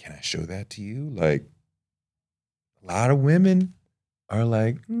 Can I show that to you? Like, a lot of women are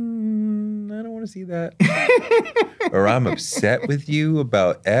like, I don't want to see that. Or I'm upset with you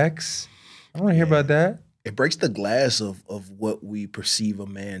about X. I don't want to hear about that. It breaks the glass of what we perceive a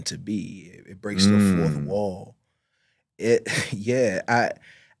man to be. It breaks the fourth wall.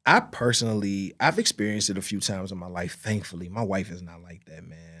 I personally, I've experienced it a few times in my life. Thankfully, my wife is not like that,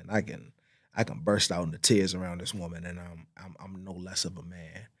 man. I can burst out into tears around this woman, and I'm no less of a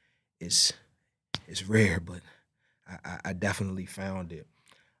man. It's rare, but I definitely found it.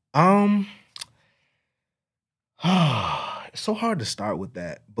 It's so hard to start with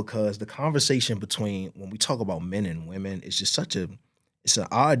that because the conversation between, when we talk about men and women, it's just it's an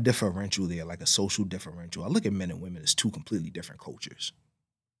odd differential there, like a social differential. I look at men and women as two completely different cultures.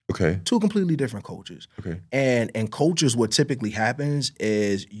 Okay. Two completely different cultures. Okay. And in cultures, what typically happens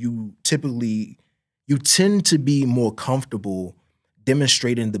is you tend to be more comfortable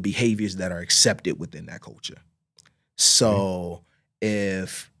demonstrating the behaviors that are accepted within that culture. So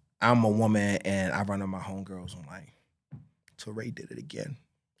if I'm a woman and I run on my homegirls, I'm like, Teray did it again.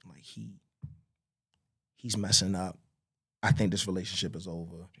 I'm like, he's messing up. I think this relationship is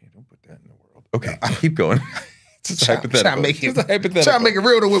over. Yeah, don't put that in the world. Okay, keep going. It's hypothetical. Try to make it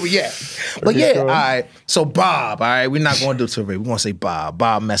real to where we at. But all right. So Bob, all right, we're not going to do Teray. We're going to say Bob.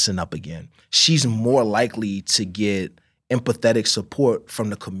 Bob messing up again. She's more likely to get empathetic support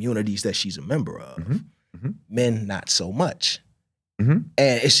from the communities that she's a member of. Men, not so much. Mhm.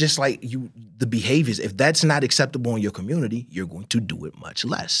 And it's just like the behaviors, if that's not acceptable in your community, you're going to do it much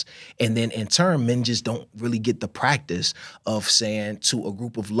less. And then in turn, men just don't really get the practice of saying to a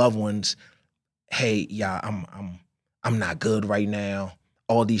group of loved ones, hey, yeah, I'm not good right now.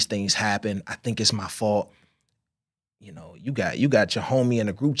 All these things happen. I think it's my fault. You know, you got your homie in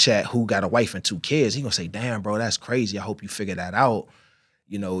a group chat who got a wife and 2 kids. He gonna say, damn, bro, that's crazy. I hope you figure that out.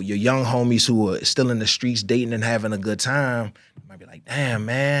 You know, your young homies who are still in the streets dating and having a good time might be like, damn,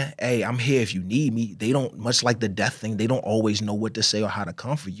 man, hey, I'm here if you need me. They don't, much like the death thing, they don't always know what to say or how to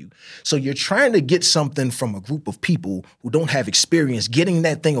comfort you. So you're trying to get something from a group of people who don't have experience getting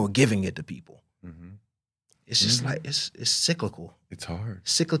that thing or giving it to people. It's just like, it's cyclical. It's hard.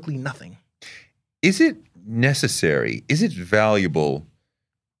 Cyclically nothing. Is it necessary? Is it valuable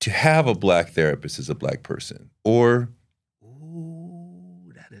to have a Black therapist as a Black person? Or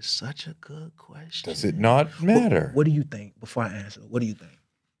that is such a good question. does it not matter? What do you think before I answer? What do you think?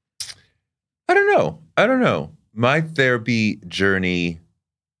 I don't know. My therapy journey,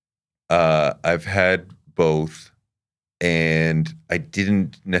 I've had both, and I did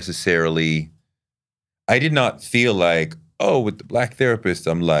not feel like, oh, with the Black therapist,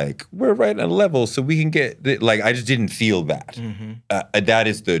 I'm like, we're right on a level so we can get, like, I just didn't feel that. That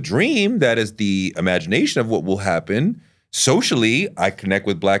is the dream. That is the imagination of what will happen. Socially, I connect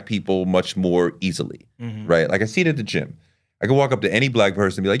with Black people much more easily, right? Like, I see it at the gym. I can walk up to any Black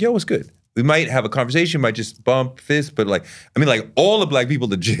person and be like, yo, what's good? We might have a conversation, might just bump fists, but like, I mean, like, all the Black people at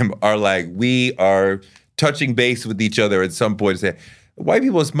the gym are like, we are touching base with each other at some point. Say, white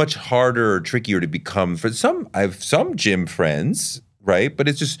people, it's much harder or trickier to become. For some, I have some gym friends, right? But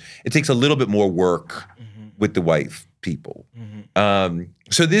it takes a little bit more work with the white people.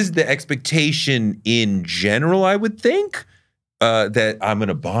 So this is the expectation in general, I would think, that I'm going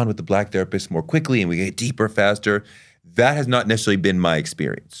to bond with the Black therapist more quickly and we get deeper, faster. That has not necessarily been my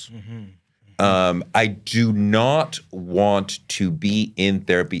experience. I do not want to be in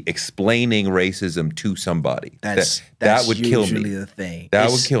therapy explaining racism to somebody. That's that would kill me. Usually the thing.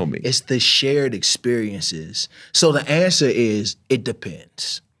 That would kill me. It's the shared experiences. So the answer is, it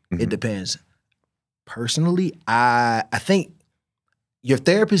depends. It depends. Personally, I think your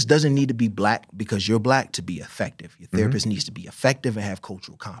therapist doesn't need to be Black because you're Black to be effective. Your therapist needs to be effective and have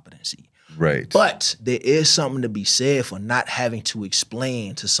cultural competency. Right. But there is something to be said for not having to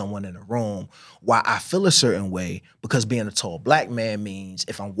explain to someone in a room why I feel a certain way, because being a tall Black man means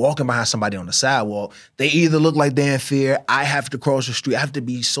if I'm walking behind somebody on the sidewalk, they either look like they're in fear, I have to cross the street, I have to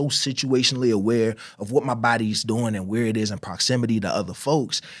be so situationally aware of what my body's doing and where it is in proximity to other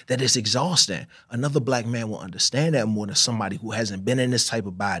folks that it's exhausting. Another Black man will understand that more than somebody who hasn't been in this type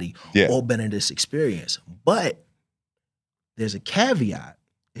of body or been in this experience. But there's a caveat.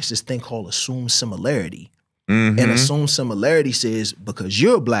 It's this thing called assumed similarity. And assumed similarity says, because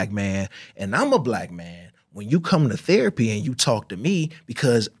you're a Black man and I'm a Black man, when you come to therapy and you talk to me,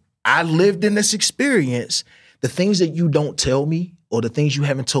 because I lived in this experience, the things that you don't tell me or the things you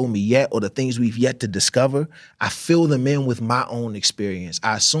haven't told me yet or the things we've yet to discover, I fill them in with my own experience.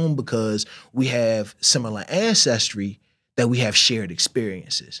 I assume because we have similar ancestry that we have shared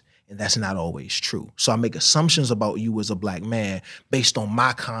experiences. And that's not always true. So I make assumptions about you as a Black man based on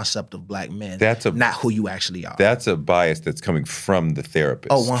my concept of Black men, not who you actually are. That's a bias that's coming from the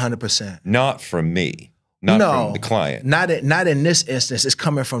therapist. Oh, 100%. Not from me. Not from the client. Not in this instance. It's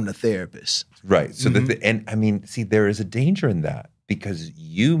coming from the therapist. Right. So and I mean, see, there is a danger in that because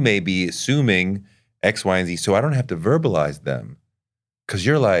you may be assuming X, Y, and Z, so I don't have to verbalize them. Because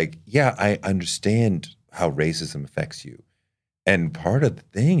you're like, yeah, I understand how racism affects you. And part of the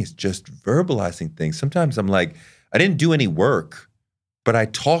thing is just verbalizing things. Sometimes I'm like, I didn't do any work, but I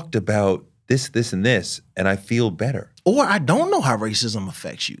talked about this, this, and this, and I feel better. Or I don't know how racism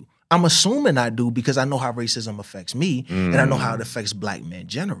affects you. I'm assuming I do because I know how racism affects me, and I know how it affects Black men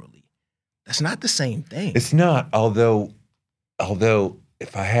generally. That's not the same thing. It's not, although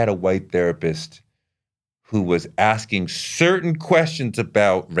if I had a white therapist who was asking certain questions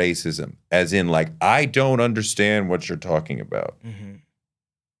about racism, as in like, I don't understand what you're talking about,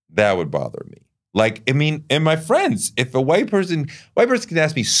 that would bother me. Like, I mean, and my friends, if a white person can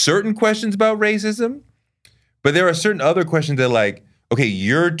ask me certain questions about racism, but there are certain other questions that like, okay,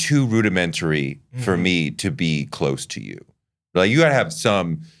 you're too rudimentary for me to be close to you. Like, you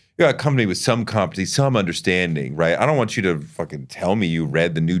gotta come to me with some competency, some understanding, right? I don't want you to fucking tell me you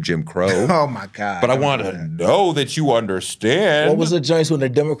read the new Jim Crow. Oh my God. But I want to know that you understand. What was the joints when the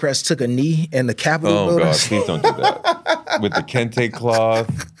Democrats took a knee in the Capitol building? God, please don't do that. With the kente cloth.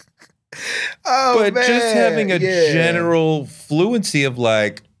 Oh, but man. just having a general fluency of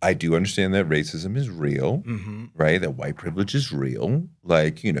like, I do understand that racism is real, Mm-hmm. right? That white privilege is real.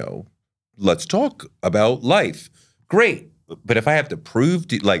 Like, let's talk about life. Great. But if I have to prove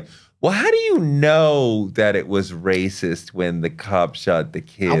to, like, well, how do you know that it was racist when the cop shot the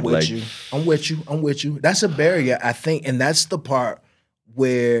kid? I'm with you. I'm with you. That's a barrier, I think, and that's the part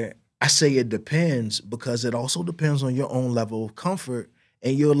where I say it depends, because it also depends on your own level of comfort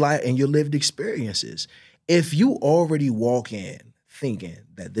and your life and your lived experiences. If you already walk in thinking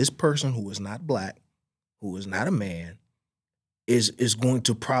that this person who is not black, who is not a man, is going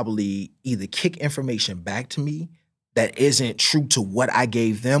to probably either kick information back to me that isn't true to what I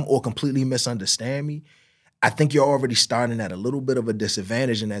gave them or completely misunderstand me, I think you're already starting at a little bit of a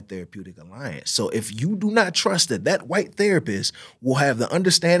disadvantage in that therapeutic alliance. So if you do not trust that that white therapist will have the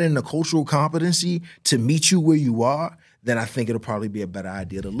understanding and the cultural competency to meet you where you are, then I think it'll probably be a better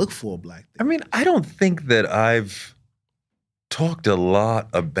idea to look for a black therapist. I mean, I don't think that I've talked a lot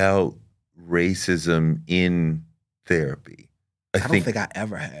about racism in therapy. I don't think I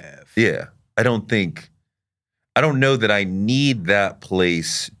ever have. Yeah. I don't know that I need that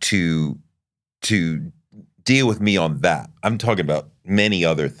place to deal with me on that. I'm talking about many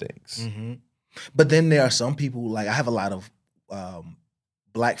other things. Mm-hmm. But then there are some people, like I have a lot of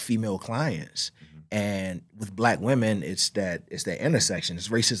black female clients, and with black women, it's that intersection. It's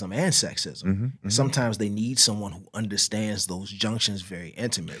racism and sexism. Mm-hmm, mm-hmm. Sometimes they need someone who understands those junctions very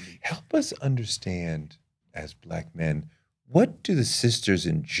intimately. Help us understand, as black men, what do the sisters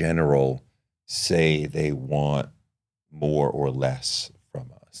in general say they want more or less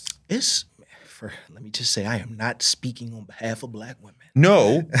from us? Let me just say, I am not speaking on behalf of black women.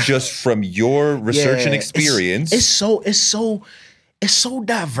 No, just from your research and experience. It's so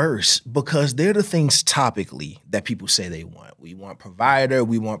diverse, because they're the things topically that people say they want. We want provider,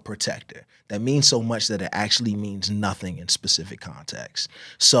 we want protector. That means so much that it actually means nothing in specific context.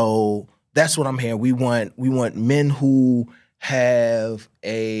 So that's what I'm hearing. We want men who have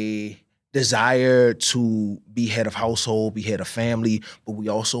a desire to be head of household, be head of family, but we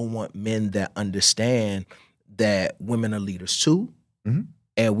also want men that understand that women are leaders too. Mm-hmm.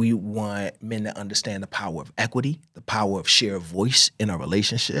 And we want men that understand the power of equity, the power of shared voice in a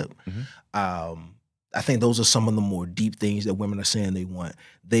relationship. Mm-hmm. I think those are some of the more deep things that women are saying they want.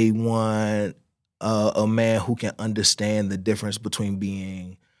 They want a man who can understand the difference between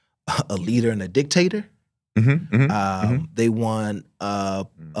being a leader and a dictator. Mm-hmm, mm-hmm, They want a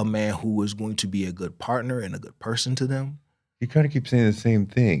man who is going to be a good partner and a good person to them. You kind of keep saying the same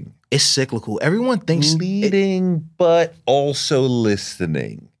thing. It's cyclical. Everyone thinks leading, but also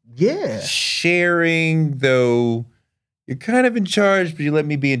listening. Yeah. Sharing, though you're kind of in charge, but you let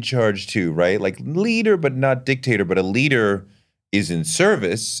me be in charge too, right? Like leader, but not dictator. But a leader is in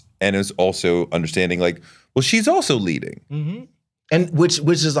service and is also understanding, like, well, she's also leading. Mm-hmm. And which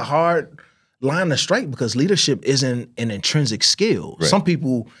is a hard line to strike, because leadership isn't an intrinsic skill. Right. Some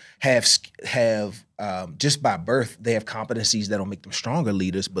people have just by birth, they have competencies that'll make them stronger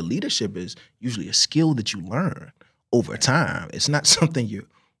leaders, but leadership is usually a skill that you learn over time. It's not something you're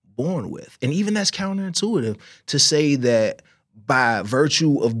born with. And even that's counterintuitive to say that by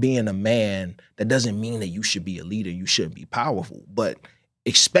virtue of being a man, that doesn't mean that you should be a leader, you shouldn't be powerful. But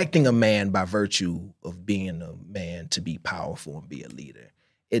expecting a man by virtue of being a man to be powerful and be a leader,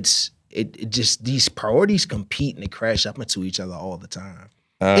 it just, these priorities compete and they crash up into each other all the time.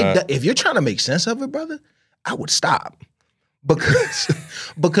 If you're trying to make sense of it, brother, I would stop,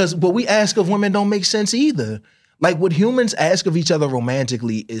 because what we ask of women don't make sense either. Like what humans ask of each other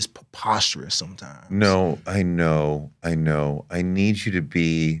romantically is preposterous sometimes. No, I know. I need you to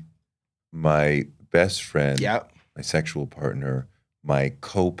be my best friend, my sexual partner, my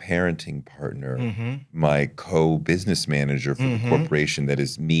co-parenting partner, Mm-hmm. my co-business manager for the corporation that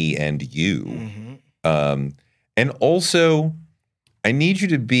is me and you. Mm-hmm. And also, I need you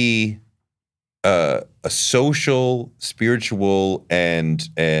to be a social, spiritual, and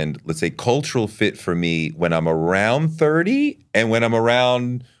let's say cultural fit for me when I'm around 30 and when I'm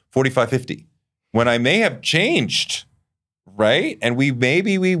around 45, 50. When I may have changed, right? And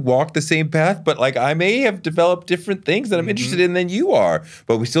maybe we walk the same path, but like I may have developed different things that I'm interested in than you are,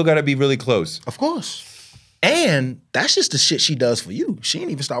 but we still got to be really close. Of course. And that's just the shit she does for you. She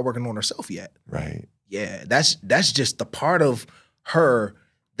ain't even start working on herself yet. Right. Yeah, that's just the part of her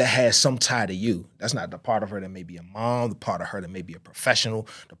that has some tie to you. That's not the part of her that may be a mom, the part of her that may be a professional,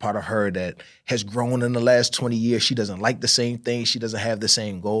 the part of her that has grown in the last 20 years. She doesn't like the same things. She doesn't have the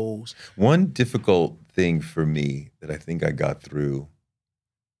same goals. One difficult thing for me that I think I got through,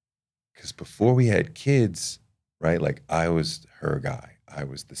 because before we had kids, right, like I was her guy. I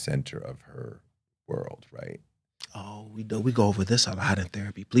was the center of her world, right? Oh, we go over this a lot in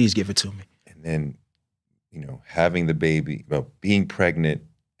therapy. Please give it to me. And then, having the baby, being pregnant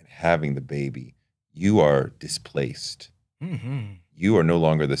and having the baby, you are displaced. Mm-hmm. You are no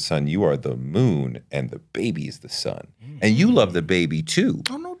longer the sun. You are the moon, and the baby is the sun. Mm-hmm. And you love the baby too.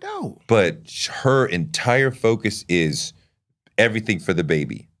 Oh, no doubt. But her entire focus is everything for the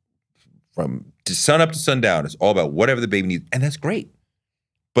baby. From sun up to sundown, it's all about whatever the baby needs. And that's great.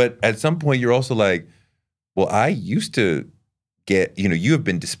 But at some point, you're also like, well, I used to get, you have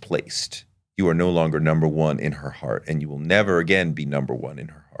been displaced. You are no longer number one in her heart, and you will never again be number one in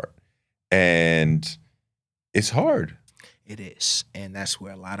her heart. And it's hard. It is. And that's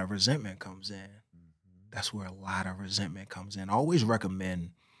where a lot of resentment comes in. That's where a lot of resentment comes in. I always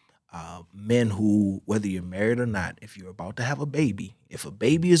recommend men who, whether you're married or not, if you're about to have a baby, if a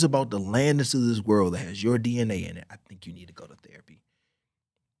baby is about to land into this world that has your DNA in it, I think you need to go to therapy.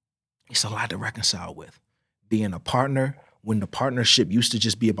 It's a lot to reconcile with. Being a partner, when the partnership used to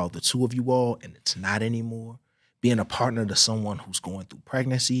just be about the two of you all, and it's not anymore. Being a partner to someone who's going through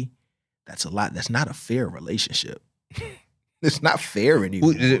pregnancy, that's a lot. That's not a fair relationship. It's not fair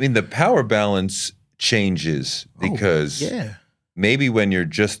anymore. I mean, the power balance changes because maybe when you're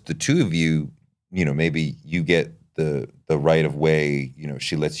just the two of you, maybe you get the right of way.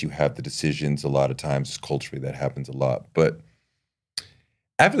 She lets you have the decisions. A lot of times, culturally, that happens a lot. But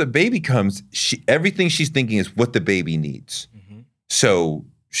after the baby comes, everything she's thinking is what the baby needs. Mm-hmm. So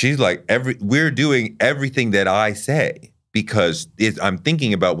she's like, we're doing everything that I say because I'm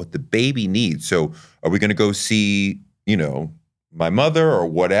thinking about what the baby needs. So are we going to go see, my mother or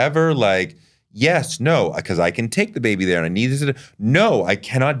whatever? Like, yes, no, because I can take the baby there and I need this. No, I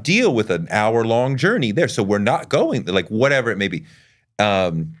cannot deal with an hour-long journey there. So we're not going, like whatever it may be,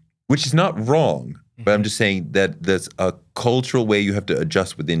 which is not wrong. But I'm just saying that there's a cultural way you have to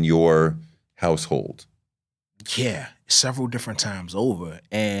adjust within your household. Yeah, several different times over.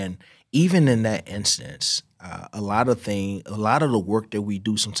 And even in that instance, a lot of the work that we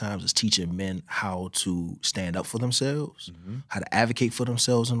do sometimes is teaching men how to stand up for themselves, how to advocate for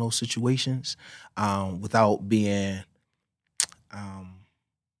themselves in those situations, without being, I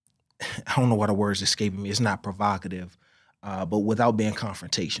don't know what the word's escaping me. It's not provocative, but without being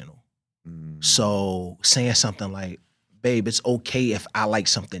confrontational. So saying something like, babe, it's okay if I like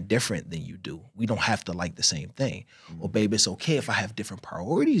something different than you do. We don't have to like the same thing. Or babe, it's okay if I have different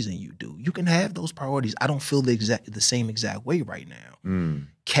priorities than you do. You can have those priorities. I don't feel the same exact way right now.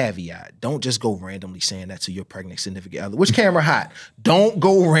 Caveat, don't just go randomly saying that to your pregnant significant other. Which camera hot? Don't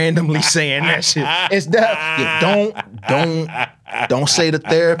go randomly saying that shit. It's that. Yeah, don't say the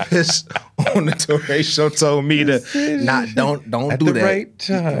therapist on the Touré show told me to don't do that. Right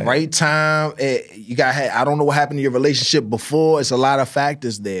time. Right time. I don't know what happened to your relationship before. It's a lot of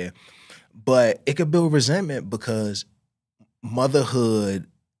factors there. But it could build resentment because motherhood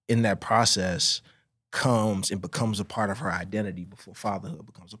in that process comes and becomes a part of her identity before fatherhood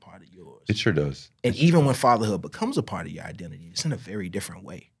becomes a part of yours. It sure does. And even when fatherhood becomes a part of your identity, it's in a very different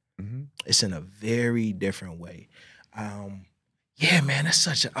way. It's in a very different way. Yeah, man,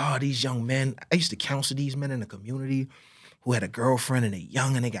 that's these young men. I used to counsel these men in the community who had a girlfriend and they're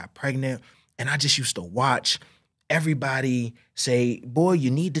young and they got pregnant. And I just used to watch everybody say, boy,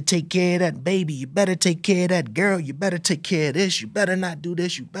 you need to take care of that baby. You better take care of that girl. You better take care of this. You better not do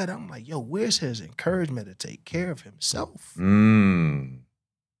this. You better. I'm like, yo, where's his encouragement to take care of himself? And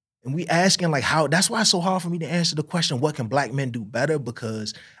we asking like how, that's why it's so hard for me to answer the question, what can black men do better?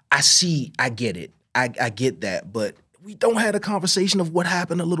 Because I get it. I get that. But we don't have a conversation of what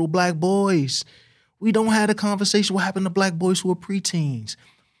happened to little black boys. We don't have a conversation what happened to black boys who are preteens.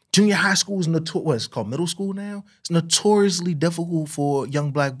 Junior high school is what's called middle school now. It's notoriously difficult for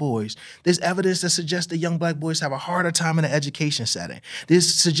young black boys. There's evidence that suggests that young black boys have a harder time in an education setting.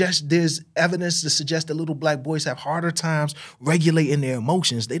 There's evidence to suggest that little black boys have harder times regulating their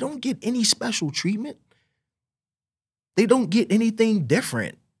emotions. They don't get any special treatment. They don't get anything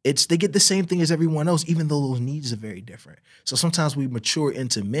different. They get the same thing as everyone else, even though those needs are very different. So sometimes we mature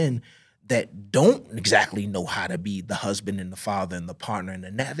into men that don't exactly know how to be the husband and the father and the partner and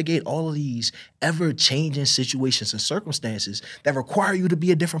to navigate all of these ever-changing situations and circumstances that require you to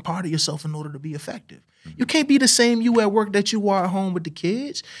be a different part of yourself in order to be effective. You can't be the same you at work that you are at home with the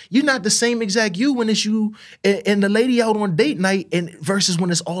kids. You're not the same exact you when it's you and the lady out on date night versus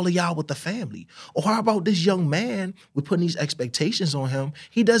when it's all of y'all with the family. Or how about this young man, we're putting these expectations on him.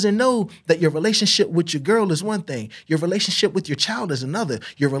 He doesn't know that your relationship with your girl is one thing. Your relationship with your child is another.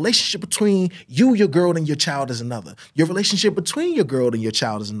 Your relationship between between you, your girl, and your child is another. Your relationship between your girl and your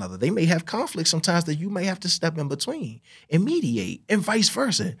child is another. They may have conflicts sometimes that you may have to step in between and mediate, and vice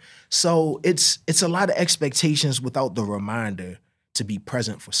versa. So it's a lot of expectations without the reminder to be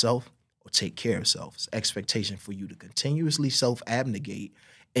present for self or take care of self. It's expectation for you to continuously self-abnegate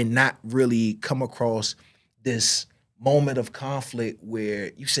and not really come across this moment of conflict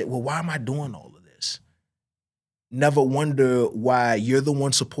where you say, well, why am I doing all of this? Never wonder why you're the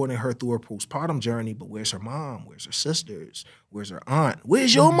one supporting her through her postpartum journey, but where's her mom? Where's her sisters? Where's her aunt?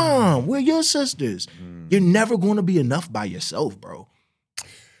 Where's your mom? Where are your sisters? You're never going to be enough by yourself, bro.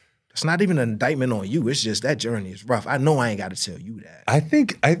 It's not even an indictment on you. It's just that journey is rough. I know I ain't got to tell you that. I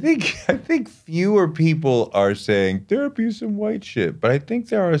think fewer people are saying therapy is some white shit, but I think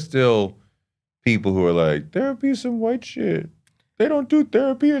there are still people who are like, therapy is some white shit. They don't do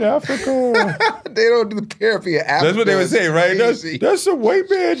therapy in Africa. They don't do therapy in Africa. That's what they would say, right? That's some white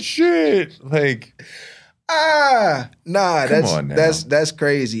man shit. Like, nah, on now. that's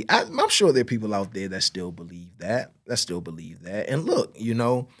crazy. I'm sure there are people out there that still believe that. And look, you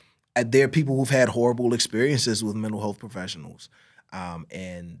know, there are people who've had horrible experiences with mental health professionals,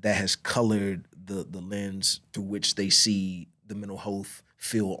 and that has colored the lens through which they see the mental health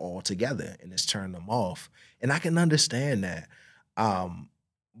field altogether, and it's turned them off. And I can understand that.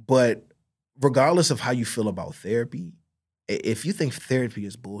 But regardless of how you feel about therapy, if you think therapy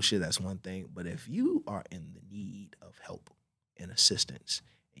is bullshit, that's one thing. But if you are in the need of help and assistance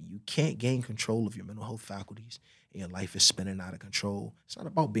and you can't gain control of your mental health faculties and your life is spinning out of control, it's not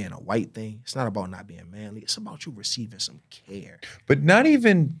about being a white thing. It's not about not being manly. It's about you receiving some care. But not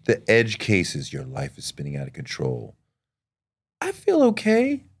even the edge cases, your life is spinning out of control. I feel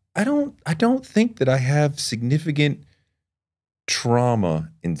okay. I don't think that I have significant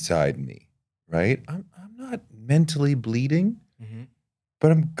trauma inside me, right? I'm not mentally bleeding,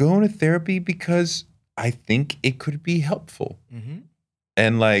 but I'm going to therapy because I think it could be helpful.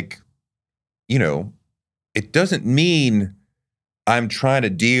 And like, you know, it doesn't mean I'm trying to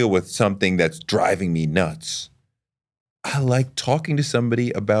deal with something that's driving me nuts. I like talking to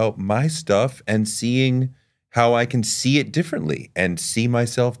somebody about my stuff and seeing how I can see it differently and see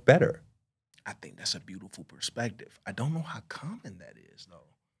myself better. I think that's a beautiful perspective. I don't know how common that is, though.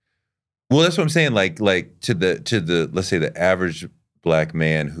 Well, that's what I'm saying. Like to the let's say the average black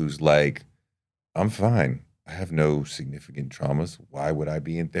man who's like, I'm fine. I have no significant traumas. Why would I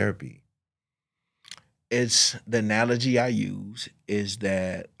be in therapy? It's the analogy I use is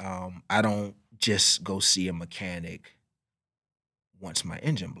that I don't just go see a mechanic once my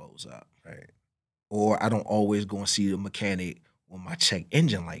engine blows up, Right. or I don't always go and see the mechanic when my check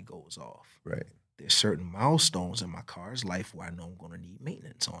engine light goes off. Right. There's certain milestones in my car's life where I know I'm going to need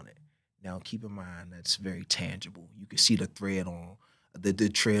maintenance on it. Now, keep in mind that's very tangible. You can see the thread on the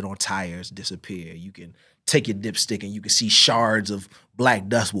tread on tires disappear. You can take your dipstick and you can see shards of black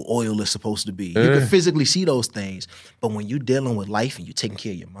dust where oil is supposed to be. You can physically see those things. But when you're dealing with life and you're taking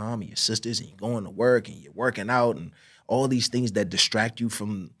care of your mom and your sisters and you're going to work and you're working out and all these things that distract you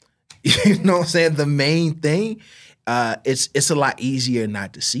from, you know what I'm saying, the main thing, it's a lot easier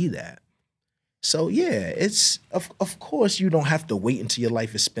not to see that. So yeah, it's of course you don't have to wait until your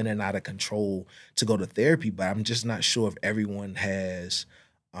life is spinning out of control to go to therapy, but I'm just not sure if everyone has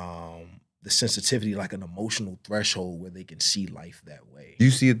the sensitivity, like an emotional threshold where they can see life that way.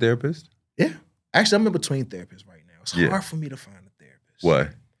 You see a therapist? Yeah. Actually, I'm in between therapists right now. It's hard for me to find a therapist.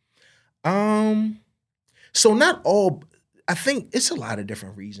 Why? So not all, I think it's a lot of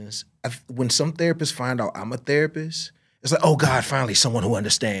different reasons. When some therapists find out I'm a therapist, it's like, oh God, finally someone who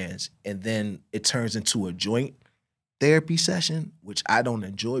understands. And then it turns into a joint therapy session, which I don't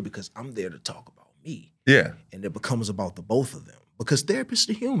enjoy because I'm there to talk about me. Yeah. And it becomes about the both of them. Because therapists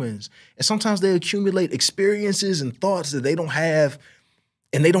are humans. And sometimes they accumulate experiences and thoughts that they don't have,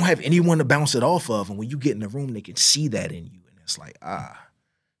 and they don't have anyone to bounce it off of. And when you get in the room, they can see that in you. And it's like,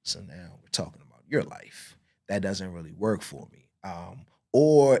 so now we're talking about your life. That doesn't really work for me.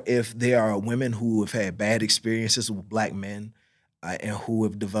 Or if there are women who have had bad experiences with black men and who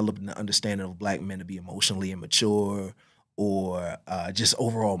have developed an understanding of black men to be emotionally immature or just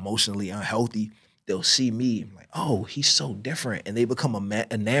overall emotionally unhealthy, they'll see me like, oh, he's so different. And they become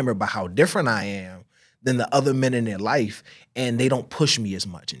enamored by how different I am than the other men in their life. And they don't push me as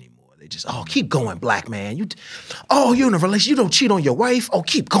much anymore. They just, oh, keep going, black man. You're in a relationship. You don't cheat on your wife. Oh,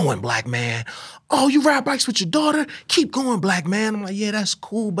 keep going, black man. Oh, you ride bikes with your daughter? Keep going, black man. I'm like, yeah, that's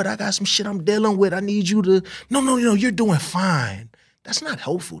cool, but I got some shit I'm dealing with. I need you to, no, you're doing fine. That's not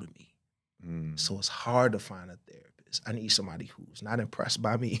helpful to me. So it's hard to find a therapist. I need somebody who's not impressed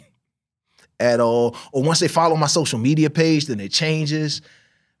by me at all. Or once they follow my social media page, then it changes.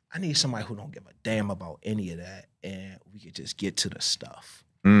 I need somebody who don't give a damn about any of that, and we could just get to the stuff.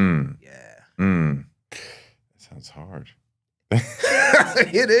 Mm. Yeah. Mm. That sounds hard.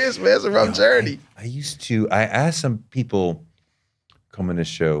 It is, man. It's a rough journey. I asked some people come on this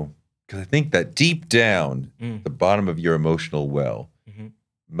show, because I think that deep down, the bottom of your emotional well,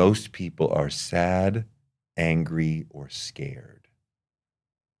 most people are sad, angry, or scared.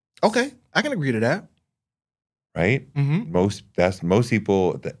 Okay, I can agree to that. Right? Mm-hmm. Most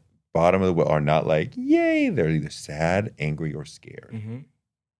people at the bottom of the well are not like, yay, they're either sad, angry, or scared. Mm-hmm.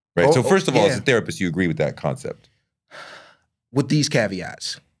 Right? So first of all, yeah. as a therapist, you agree with that concept? With these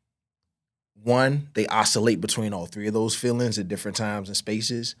caveats. One, they oscillate between all three of those feelings at different times and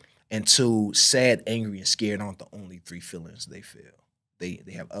spaces. And two, sad, angry, and scared aren't the only three feelings they feel. They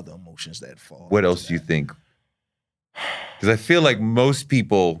have other emotions that fall. What else do you think? Because I feel like most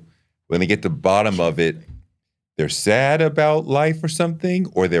people, when they get to the bottom of it, they're sad about life or something,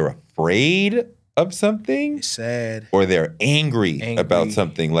 or they're afraid of something. It's sad. Or they're angry about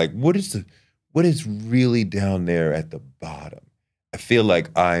something. Like, what is really down there at the bottom? I feel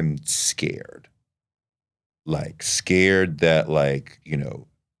like I'm scared. Like, scared that, like, you know,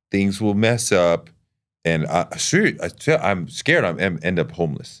 things will mess up. And I'm scared I'm end up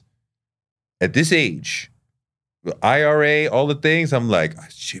homeless. At this age, IRA, all the things, I'm like, oh,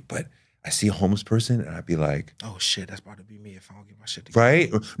 shit, but I see a homeless person and I'd be like, oh shit, that's about to be me if I don't get my shit together.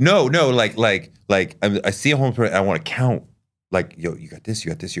 Right? No, like I see a homeless person, I want to count. Like, yo, you got this,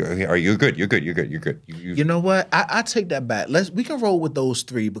 you're good. You know what? I take that back. We can roll with those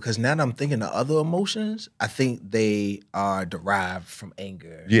three, because now that I'm thinking of other emotions, I think they are derived from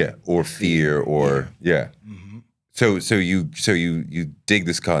anger. Yeah, or fear, or yeah. Mm-hmm. So you dig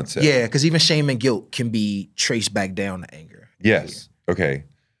this concept. Yeah, because even shame and guilt can be traced back down to anger. Yes. Okay.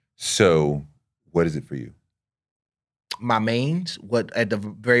 So what is it for you? My mains, what at the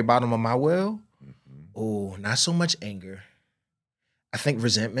very bottom of my well? Oh, not so much anger. I think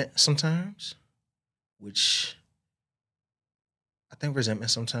resentment sometimes, and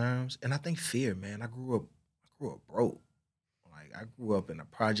I think fear, man. I grew up broke. Like, I grew up in the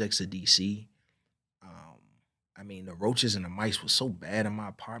projects of DC. I mean, the roaches and the mice was so bad in my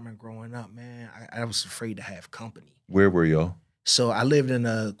apartment growing up, man. I was afraid to have company. Where were y'all? So I lived in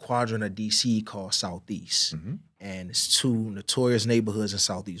a quadrant of DC called Southeast, and it's two notorious neighborhoods in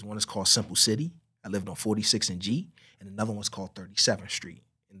Southeast. One is called Simple City. I lived on 46 and G, and another one's called 37th Street,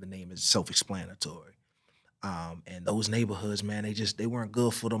 and the name is self-explanatory. And those neighborhoods, man, they weren't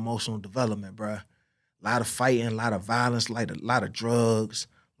good for the emotional development, bruh. A lot of fighting, a lot of violence, a lot of drugs,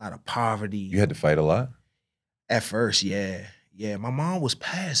 a lot of poverty. You had to fight a lot? At first, yeah. Yeah, my mom was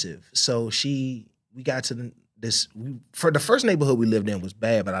passive. So we got to for the first neighborhood we lived in was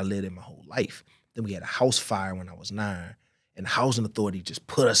bad, but I lived in my whole life. Then we had a house fire when I was 9, and the housing authority just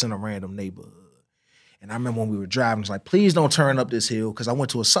put us in a random neighborhood. And I remember when we were driving, it's like, please don't turn up this hill, because I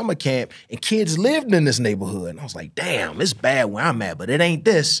went to a summer camp and kids lived in this neighborhood. And I was like, damn, it's bad where I'm at, but it ain't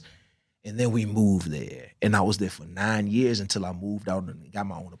this. And then we moved there. And I was there for 9 years until I moved out and got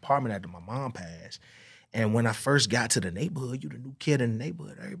my own apartment after my mom passed. And when I first got to the neighborhood, you the new kid in the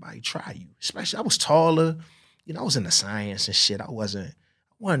neighborhood, everybody try you. Especially, I was taller. You know, I was into science and shit. I wasn't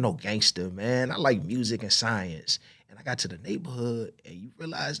no gangster, man. I like music and science. And I got to the neighborhood, and you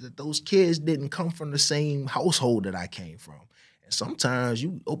realize that those kids didn't come from the same household that I came from. And sometimes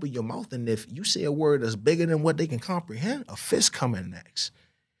you open your mouth, and if you say a word that's bigger than what they can comprehend, a fist coming next.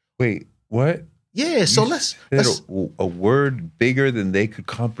 Wait, what? Yeah, so let's a word bigger than they could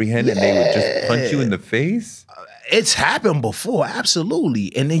comprehend, and they would just punch you in the face? It's happened before,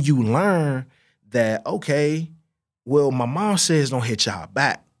 absolutely. And then you learn that, okay, well, my mom says don't hit y'all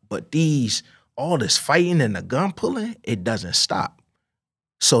back, but all this fighting and the gun pulling, it doesn't stop.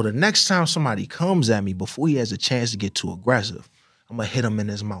 So the next time somebody comes at me, before he has a chance to get too aggressive, I'm going to hit him in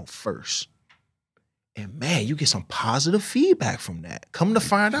his mouth first. And man, you get some positive feedback from that. Come to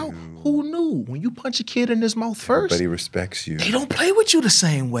find out, who knew? When you punch a kid in his mouth first, everybody respects you. They don't play with you the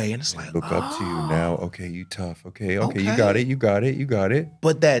same way. And it's like, look up to you now. Okay, you tough. Okay, you got it.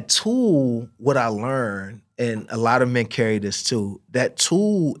 But that tool, what I learned, and a lot of men carry this too, that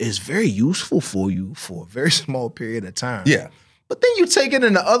tool is very useful for you for a very small period of time. Yeah. But then you take it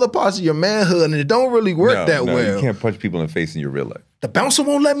in the other parts of your manhood, and it don't really work that well. You can't punch people in the face in your real life. The bouncer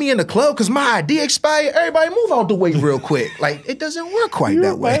won't let me in the club because my ID expired. Everybody move out the way real quick. Like, it doesn't work quite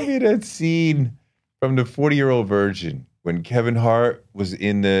that way. You remind me of that scene from The 40-Year-Old Virgin when Kevin Hart was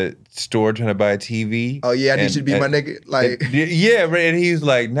in the store trying to buy a TV. Oh, yeah, I need you to be my nigga. Like, yeah, right. And he's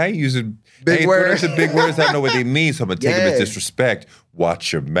like, now you're using big words. Big words. I don't know what they mean, so I'm going to take them as disrespect.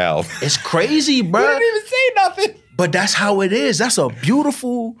 Watch your mouth. It's crazy, bro. You didn't even say nothing. But that's how it is. That's a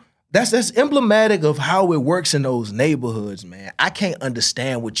beautiful, that's emblematic of how it works in those neighborhoods, man. I can't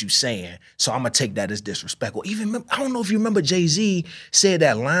understand what you're saying, so I'm gonna take that as disrespectful. Even, I don't know if you remember Jay-Z said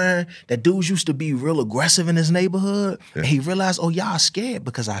that line, that dudes used to be real aggressive in his neighborhood, and he realized, oh, y'all scared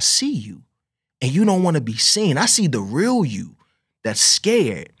because I see you, and you don't want to be seen. I see the real you that's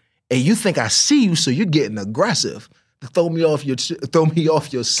scared, and you think I see you, so you're getting aggressive to throw me off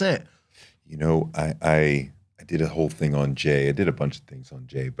your scent. You know, I did a whole thing on Jay. I did a bunch of things on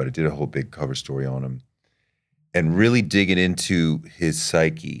Jay, but I did a whole big cover story on him. And really digging into his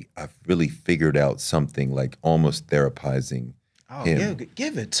psyche, I've really figured out something like almost therapizing him. Yeah,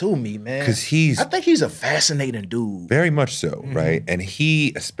 give it to me, man. Because I think he's a fascinating dude. Very much so, right? And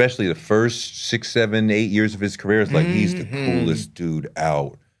he, especially the first 6, 7, 8 years of his career, is like he's the coolest dude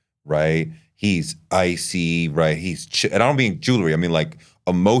out, right? He's icy, right? He's chill. And I don't mean jewelry. I mean like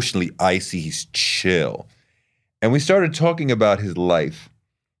emotionally icy. He's chill. And we started talking about his life,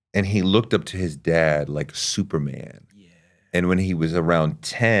 and he looked up to his dad like Superman. Yeah. And when he was around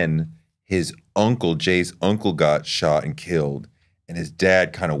 10, his uncle, Jay's uncle, got shot and killed, and his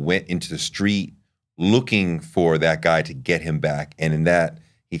dad kind of went into the street looking for that guy to get him back. And in that,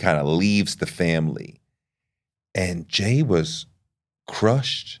 he kind of leaves the family. And Jay was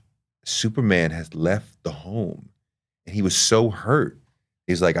crushed. Superman has left the home. And he was so hurt.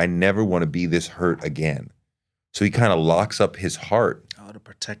 He's like, I never want to be this hurt again. So he kind of locks up his heart. Oh, the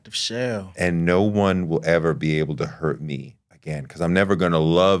protective shell. And no one will ever be able to hurt me again, because I'm never going to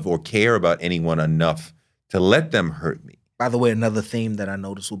love or care about anyone enough to let them hurt me. By the way, another theme that I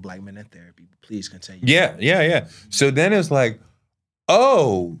noticed with Black men in therapy. Please continue. Yeah. So then it's like,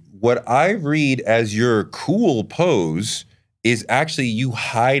 oh, what I read as your cool pose is actually you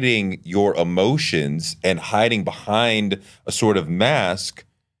hiding your emotions and hiding behind a sort of mask.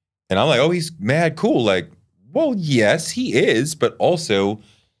 And I'm like, oh, he's mad cool. Like, well, yes, he is, but also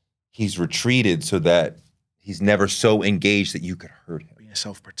he's retreated so that he's never so engaged that you could hurt him. Being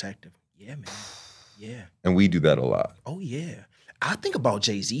self-protective. Yeah, man. Yeah. And we do that a lot. Oh, yeah. I think about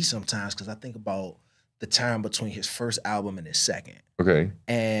Jay-Z sometimes because I think about the time between his first album and his second. Okay.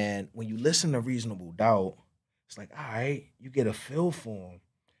 And when you listen to Reasonable Doubt, it's like, all right, you get a feel for him.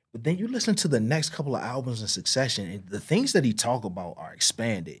 But then you listen to the next couple of albums in succession, and the things that he talk about are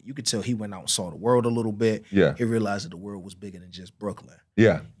expanded. You could tell he went out and saw the world a little bit. Yeah. He realized that the world was bigger than just Brooklyn.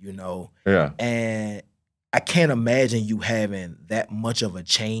 Yeah. You know? Yeah. And I can't imagine you having that much of a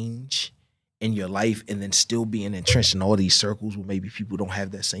change in your life and then still being entrenched in all these circles where maybe people don't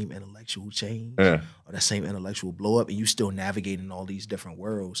have that same intellectual change or that same intellectual blow up, and you still navigating all these different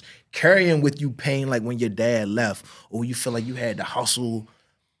worlds, carrying with you pain like when your dad left, or you feel like you had to hustle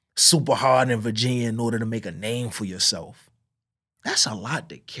super hard in Virginia in order to make a name for yourself. That's a lot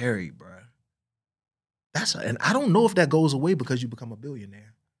to carry, bro. And I don't know if that goes away because you become a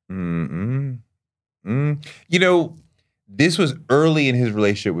billionaire. You know, this was early in his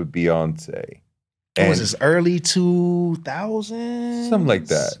relationship with Beyonce. It was this early 2000s? Something like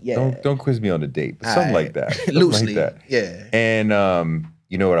that. Yeah. Don't quiz me on the date, but something like that. Loosely. Like that. Yeah. And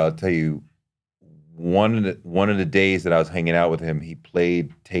you know what, I'll tell you, one of the days that I was hanging out with him, he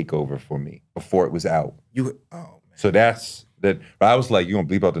played Takeover for me before it was out. Man. So that's that. I was like, you gonna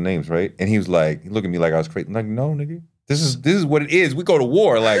bleep out the names, right? And he was like, he looked at me like I was crazy. I'm like, no, nigga. This is what it is. We go to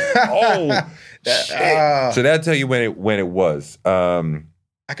war. Like, oh shit. So that'll tell you when it was. I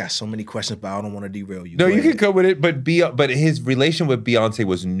got so many questions, but I don't want to derail you. No, you can come with it. But his relation with Beyonce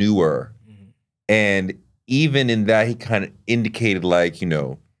was newer. And even in that, he kind of indicated like, you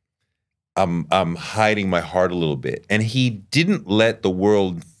know, I'm hiding my heart a little bit. And he didn't let the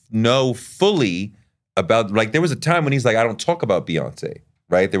world know fully about, like, there was a time when he's like, I don't talk about Beyonce,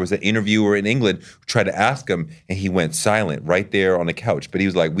 right? There was an interviewer in England who tried to ask him, and he went silent right there on the couch. But he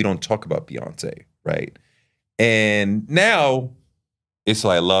was like, we don't talk about Beyonce, right? And now it's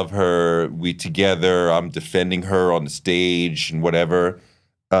like, I love her, we together, I'm defending her on the stage and whatever.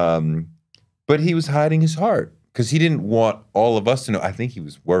 But he was hiding his heart because he didn't want all of us to know. I think he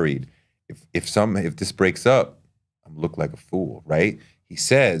was worried. If this breaks up, I'm look like a fool, right? He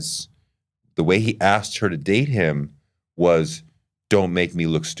says the way he asked her to date him was, don't make me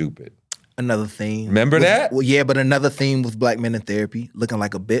look stupid. Another theme. Remember that? Well, yeah, but another theme with Black men in therapy, looking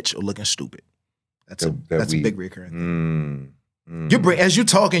like a bitch or looking stupid. That's a big recurring thing. As you're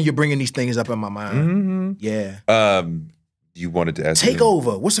talking, you're bringing these things up in my mind. Yeah. You wanted to ask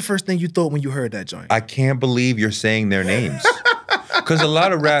Takeover. What's the first thing you thought when you heard that joint? I can't believe you're saying their names. Because a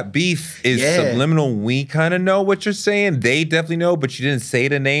lot of rap beef is subliminal. We kind of know what you're saying. They definitely know, but you didn't say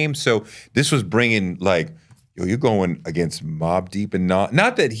the name. So this was bringing like, yo, you're going against Mobb Deep, and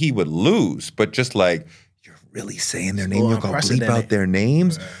not that he would lose, but just like, you're really saying their It's a name. little You're going to bleep unprecedented. out their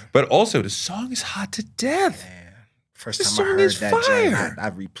names. Right. But also, the song is hot to death. Man, first The time I song heard is that joint, fire. I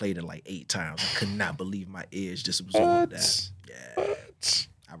replayed it like 8 times. I could not believe my ears just absorbed that. Yeah, What?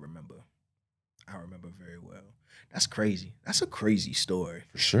 I remember very well. That's crazy. That's a crazy story.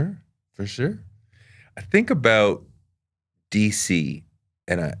 For sure. For sure. I think about DC,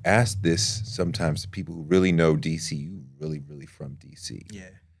 and I ask this sometimes to people who really know DC. You really, really from DC. Yeah.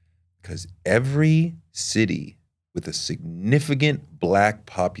 Because every city with a significant Black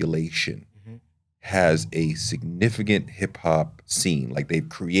population has a significant hip hop scene. Like they've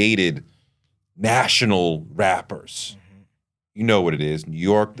created national rappers. You know what it is. New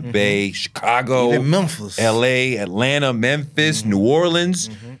York, the Bay, Chicago, Even Memphis. LA, Atlanta, Memphis, New Orleans,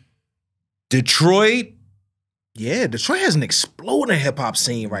 Detroit. Yeah, Detroit has an exploding hip hop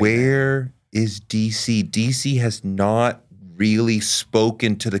scene right now. Where is DC? DC has not really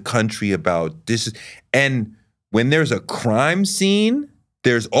spoken to the country about this. And when there's a crime scene,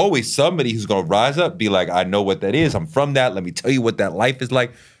 there's always somebody who's going to rise up, be like, I know what that is. I'm from that. Let me tell you what that life is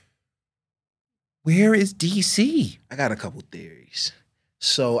like. Where is DC? I got a couple theories.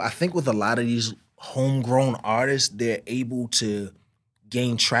 So I think with a lot of these homegrown artists, they're able to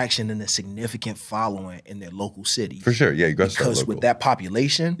gain traction and a significant following in their local cities. For sure. Yeah, you got to start Because local. with that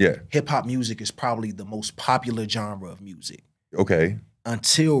population, Yeah. hip hop music is probably the most popular genre of music. Okay.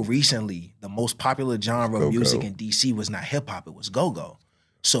 Until recently, the most popular genre Go-go. of music in DC was not hip hop, it was go-go.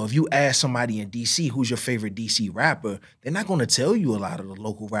 So if you ask somebody in DC who's your favorite DC rapper, they're not going to tell you a lot of the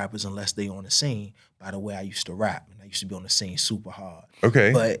local rappers unless they on the scene. By the way, I used to rap and I used to be on the scene super hard.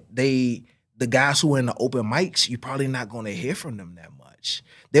 Okay. But the guys who are in the open mics, you're probably not going to hear from them that much.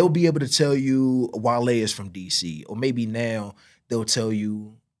 They'll be able to tell you Wale is from DC, or maybe now they'll tell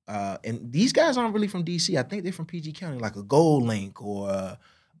you, and these guys aren't really from DC. I think they're from PG County, like a Gold Link, or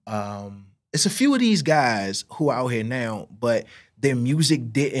it's a few of these guys who are out here now, but their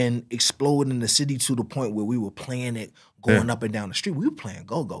music didn't explode in the city to the point where we were playing it going up and down the street. We were playing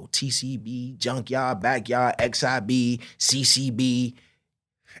go-go, TCB, Junkyard, Backyard, XIB, CCB.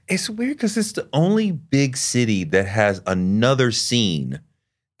 It's weird because it's the only big city that has another scene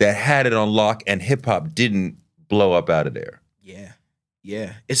that had it on lock and hip hop didn't blow up out of there. Yeah.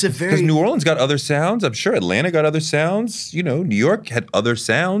 Yeah. It's a Because very... New Orleans got other sounds. I'm sure Atlanta got other sounds. You know, New York had other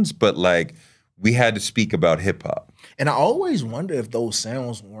sounds, but like we had to speak about hip hop. And I always wonder if those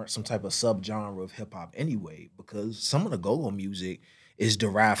sounds weren't some type of subgenre of hip hop anyway, because some of the go-go music is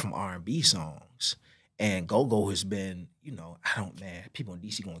derived from R&B songs. And go-go has been, you know, people in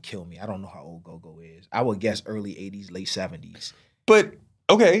DC gonna kill me. I don't know how old go-go is. I would guess early 80s, late 70s. But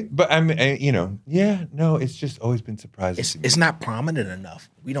okay, but I mean, you know, yeah, no, it's just always been surprising. to me. It's not prominent enough.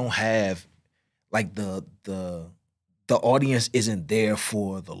 We don't have like the audience isn't there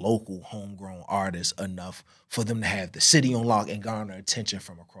for the local homegrown artists enough for them to have the city on lock and garner attention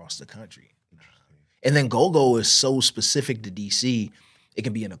from across the country. And then go-go is so specific to DC, it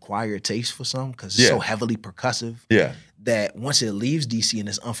can be an acquired taste for some because it's so heavily percussive that once it leaves DC and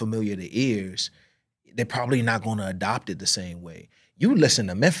it's unfamiliar to ears, they're probably not going to adopt it the same way. You listen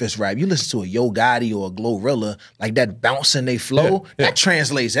to Memphis rap, you listen to a Yo Gotti or a Glorilla, like that bouncing they flow, that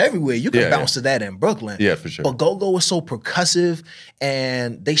translates everywhere. You can bounce to that in Brooklyn. Yeah, for sure. But go-go is so percussive,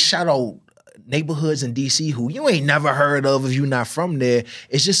 and they shout out neighborhoods in DC who you ain't never heard of if you're not from there.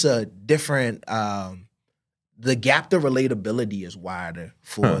 It's just a different, the gap to relatability is wider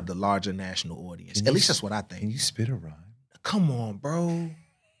for the larger national audience. At least that's what I think. Can you spit a rhyme? Come on, bro.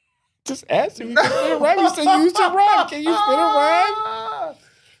 Just ask him. You can spit a rhyme. You said you used to rhyme. Can you spit a rhyme?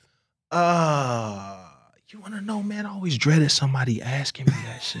 You want to know, man? I always dreaded somebody asking me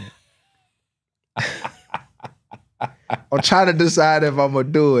that shit. I'm trying to decide if I'm going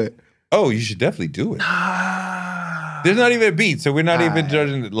to do it. Oh, you should definitely do it. There's not even a beat, so we're not even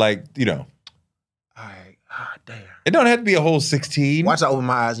judging it, like, you know. All right. Damn. It don't have to be a whole 16. Watch I open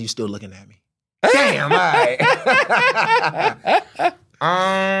my eyes and you still looking at me. Damn, all right.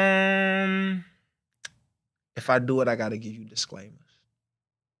 If I do it, I got to give you disclaimers.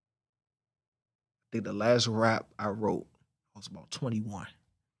 I think the last rap I wrote I was about 21.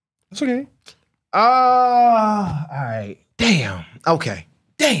 That's okay. All right. Damn. Okay.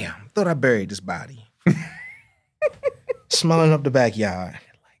 Damn. Thought I buried this body. Smelling up the backyard.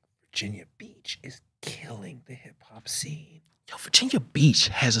 Like Virginia Beach is killing the hip hop scene. Yo, Virginia Beach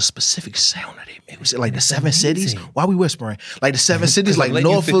has a specific sound of their music. Like the 7 cities. Why are we whispering? Like the 7 cities, like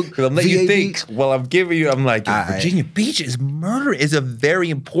Norfolk. Because I'm letting you think. Well, I'm giving you. I'm like, All right. Virginia Beach is murder. Is a very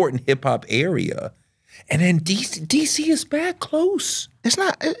important hip hop area, And then DC is back close. It's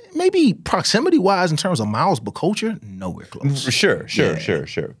not, maybe proximity-wise in terms of miles, but culture, nowhere close. Sure.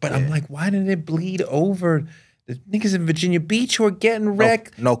 But I'm like, why didn't it bleed over? The niggas in Virginia Beach who are getting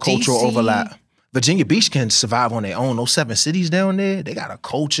wrecked. No cultural DC. overlap. Virginia Beach can survive on their own. Those 7 cities down there, they got a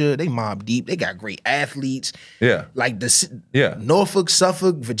culture. They mob deep. They got great athletes. Yeah. Like Norfolk,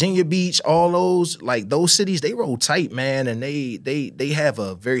 Suffolk, Virginia Beach, all those, like those cities, they roll tight, man. And they have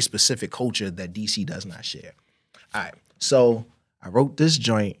a very specific culture that DC does not share. All right. So I wrote this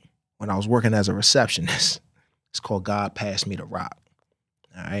joint when I was working as a receptionist. It's called God Passed Me the Rock.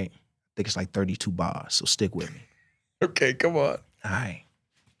 All right. I think it's like 32 bars. So stick with me. Okay, come on. All right.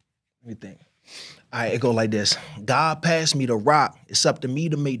 Let me think. All right, it go like this. God passed me the rock. It's up to me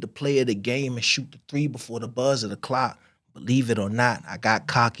to make the play of the game and shoot the 3 before the buzz of the clock. Believe it or not, I got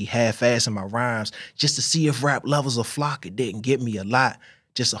cocky, half-assed in my rhymes just to see if rap lovers will flock. It didn't get me a lot.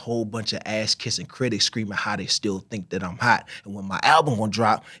 Just a whole bunch of ass-kissing critics screaming how they still think that I'm hot. And when my album gonna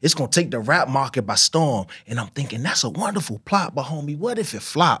drop, it's gonna take the rap market by storm. And I'm thinking, that's a wonderful plot, but homie, what if it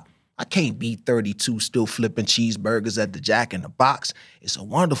flop? I can't be 32 still flipping cheeseburgers at the Jack in the Box. It's a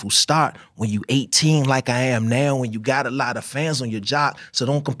wonderful start when you 18 like I am now, when you got a lot of fans on your jock. So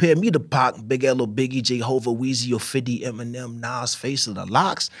don't compare me to Pac, Big L or Biggie, Jehovah, Weezy or 50, Eminem, Nas, Face of the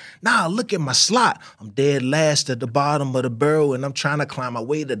Locks. Nah, look at my slot. I'm dead last at the bottom of the barrel and I'm trying to climb my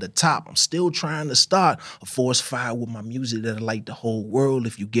way to the top. I'm still trying to start a forest fire with my music that'll light the whole world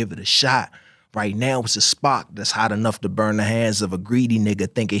if you give it a shot. Right now, it's a spark that's hot enough to burn the hands of a greedy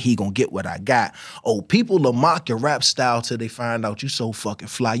nigga thinking he gonna get what I got. Oh, people will mock your rap style till they find out you so fucking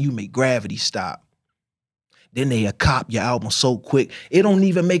fly, you make gravity stop. Then they cop your album so quick, it don't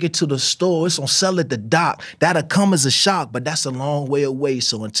even make it to the store. It's on sell at the dock. That'll come as a shock, but that's a long way away.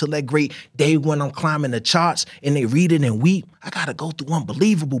 So until that great day when I'm climbing the charts and they read it and weep, I gotta go through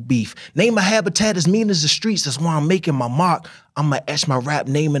unbelievable beef. Name a habitat as mean as the streets, that's why I'm making my mark. I'ma etch my rap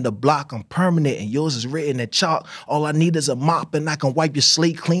name in the block. I'm permanent and yours is written in chalk. All I need is a mop and I can wipe your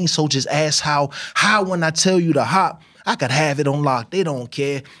slate clean. So just ask how when I tell you to hop. I could have it on lock, they don't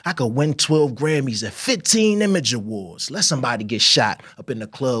care. I could win 12 Grammys and 15 Image Awards. Let somebody get shot up in the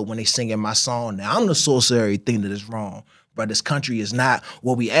club when they singing my song. Now, I'm the source of everything that is wrong. But this country is not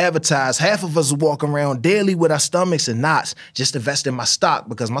what we advertise. Half of us walk around daily with our stomachs and knots. Just invest in my stock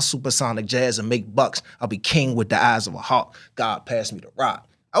because my supersonic jazz will make bucks. I'll be king with the eyes of a hawk. God passed me the rock.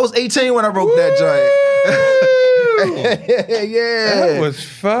 I was 18 when I wrote that joint. Yeah. That was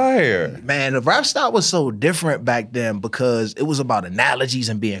fire. Man, the rap style was so different back then because it was about analogies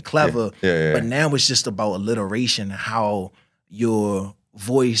and being clever. Yeah. But now it's just about alliteration and how your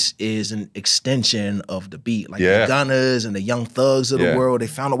voice is an extension of the beat. Like the Gunners and the Young Thugs of the world, they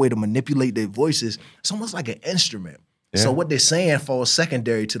found a way to manipulate their voices. It's almost like an instrument. Yeah. So what they're saying falls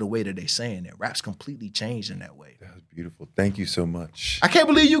secondary to the way that they're saying it. Rap's completely changed in that way. That was beautiful. Thank you so much. I can't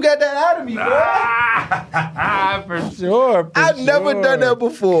believe you got that out of me, bro. For sure. I've never done that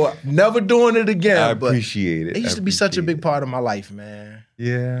before. Never doing it again. I appreciate it. It used to be such a big part of my life, man.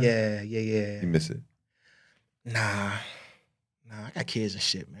 Yeah. Yeah. You miss it? Nah, I got kids and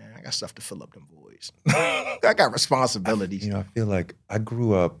shit, man. I got stuff to fill up them voids. I got responsibilities. I feel like I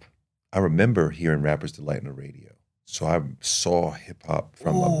grew up, I remember hearing Rappers Delight on the radio. So I saw hip hop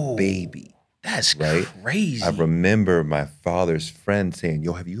from a baby. That's right? crazy. I remember my father's friend saying,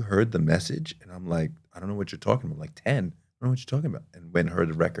 yo, have you heard the message? And I'm like, I don't know what you're talking about. I'm like 10. I don't know what you're talking about. And when I heard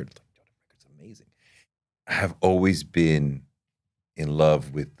the record, like, yo, the record's amazing. I have always been in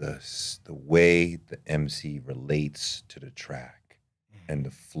love with the way the MC relates to the track and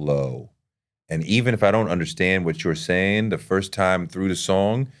the flow. And even if I don't understand what you're saying the first time through the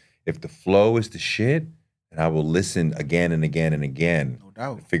song, if the flow is the shit, and I will listen again and again and again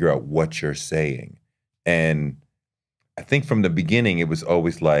to figure out what you're saying. And I think from the beginning, it was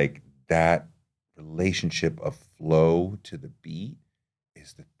always like that relationship of flow to the beat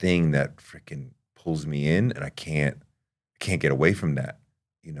is the thing that freaking pulls me in, and I can't get away from that.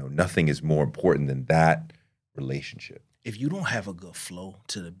 Nothing is more important than that relationship. If you don't have a good flow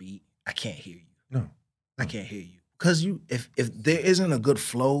to the beat, I can't hear you. No. I can't hear you. Because if there isn't a good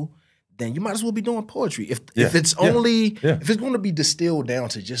flow, then you might as well be doing poetry. If it's only if it's going to be distilled down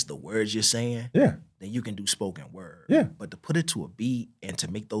to just the words you're saying, then you can do spoken word. Yeah. But to put it to a beat and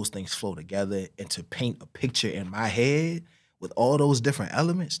to make those things flow together and to paint a picture in my head with all those different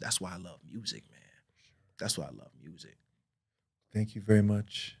elements, that's why I love music, man. That's why I love music. Thank you very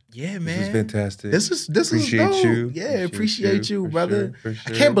much. Yeah, man. This was fantastic. This is appreciate dope. you. Yeah, appreciate you, brother. For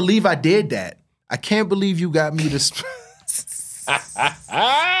sure. I can't believe I did that. I can't believe you got me to. That's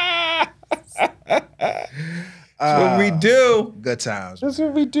what we do. Good times. That's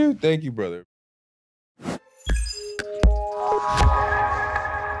what we do. Thank you, brother.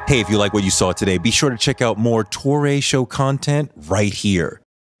 Hey, if you like what you saw today, be sure to check out more Torre Show content right here.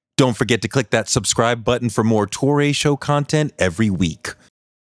 Don't forget to click that subscribe button for more Torre Show content every week.